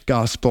gracious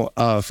gospel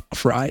of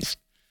Christ.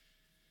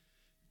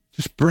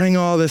 Just bring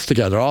all this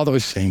together, all that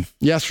we've seen.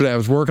 Yesterday, I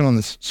was working on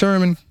this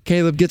sermon.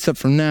 Caleb gets up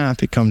from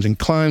nap. He comes and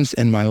climbs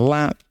in my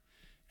lap,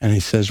 and he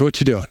says, "What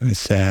you doing?" I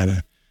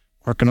said,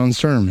 "Working on the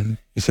sermon."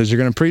 He says, "You're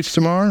going to preach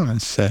tomorrow?" I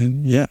said,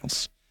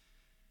 "Yes."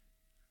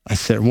 I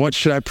said, "What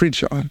should I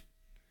preach on?"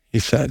 He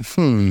said,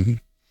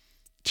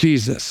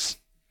 Jesus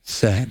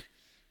said,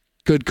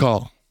 "Good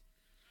call."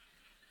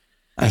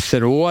 I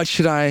said, "What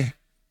should I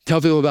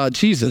tell people about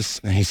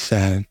Jesus?" And he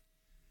said,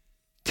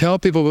 "Tell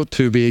people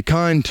to be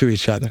kind to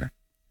each other,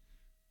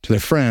 to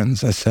their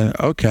friends." I said,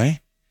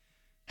 "Okay,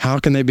 how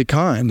can they be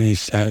kind?" And he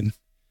said,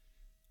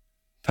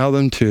 "Tell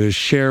them to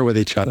share with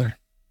each other."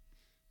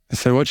 I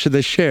said, "What should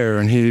they share?"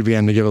 And he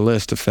began to give a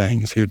list of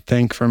things. He would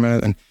think for a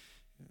minute, and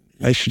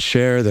they should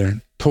share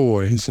their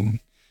toys, and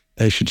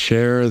they should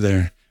share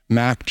their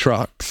Mack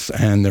trucks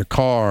and their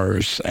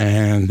cars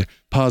and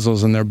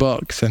puzzles and their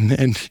books. And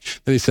then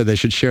he said they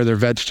should share their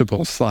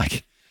vegetables.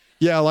 Like,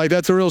 yeah, like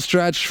that's a real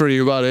stretch for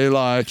you, buddy.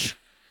 Like,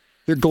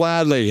 you're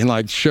gladly and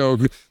like show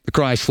the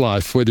Christ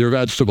life with your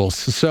vegetables.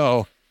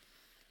 So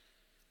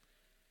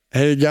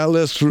he got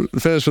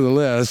finished with the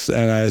list,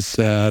 and I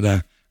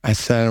said,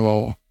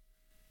 "Well,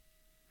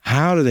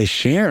 how do they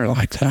share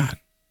like that?"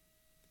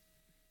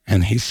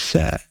 And he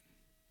said,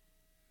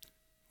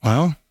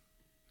 "Well,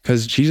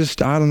 because Jesus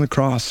died on the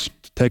cross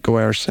to take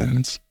away our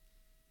sins."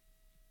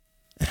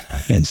 And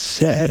I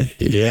said,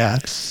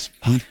 "Yes,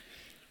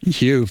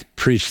 you've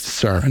preached the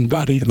sermon,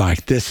 buddy.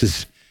 Like this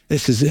is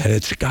it.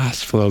 It's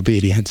gospel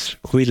obedience.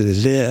 We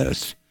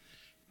live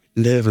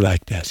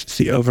like this. It's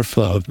the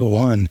overflow of the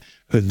one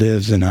who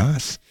lives in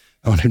us,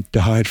 the one who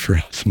died for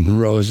us and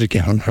rose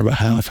again on our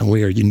behalf, and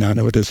we are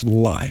united with his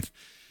life."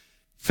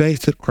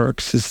 Faith that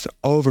works is the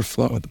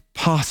overflow,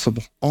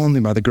 possible only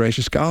by the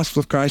gracious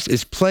gospel of Christ,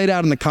 is played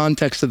out in the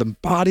context of the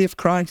body of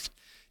Christ.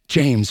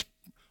 James,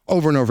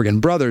 over and over again,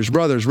 brothers,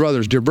 brothers,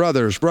 brothers, dear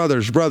brothers,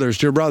 brothers, brothers,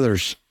 dear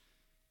brothers.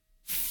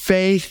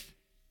 Faith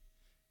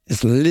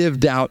is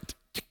lived out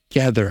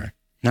together,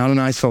 not in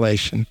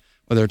isolation.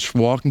 Whether it's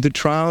walking through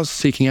trials,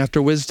 seeking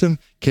after wisdom,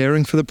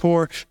 caring for the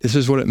poor, this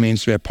is what it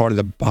means to be a part of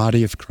the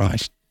body of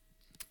Christ.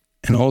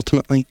 And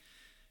ultimately,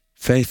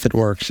 faith that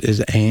works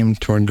is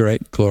aimed toward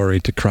great glory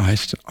to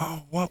Christ.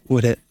 Oh, what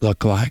would it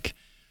look like,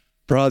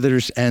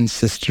 brothers and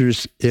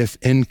sisters, if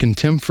in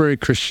contemporary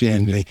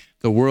Christianity,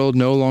 the world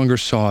no longer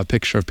saw a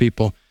picture of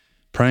people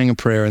praying a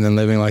prayer and then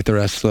living like the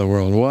rest of the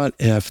world? What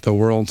if the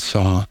world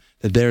saw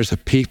that there's a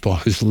people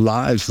whose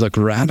lives look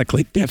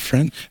radically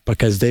different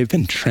because they've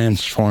been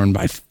transformed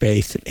by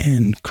faith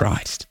in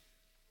Christ?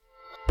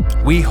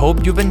 We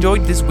hope you've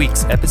enjoyed this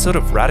week's episode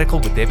of Radical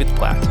with David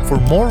Platt. For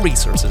more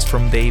resources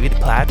from David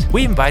Platt,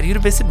 we invite you to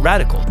visit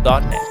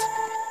radical.net.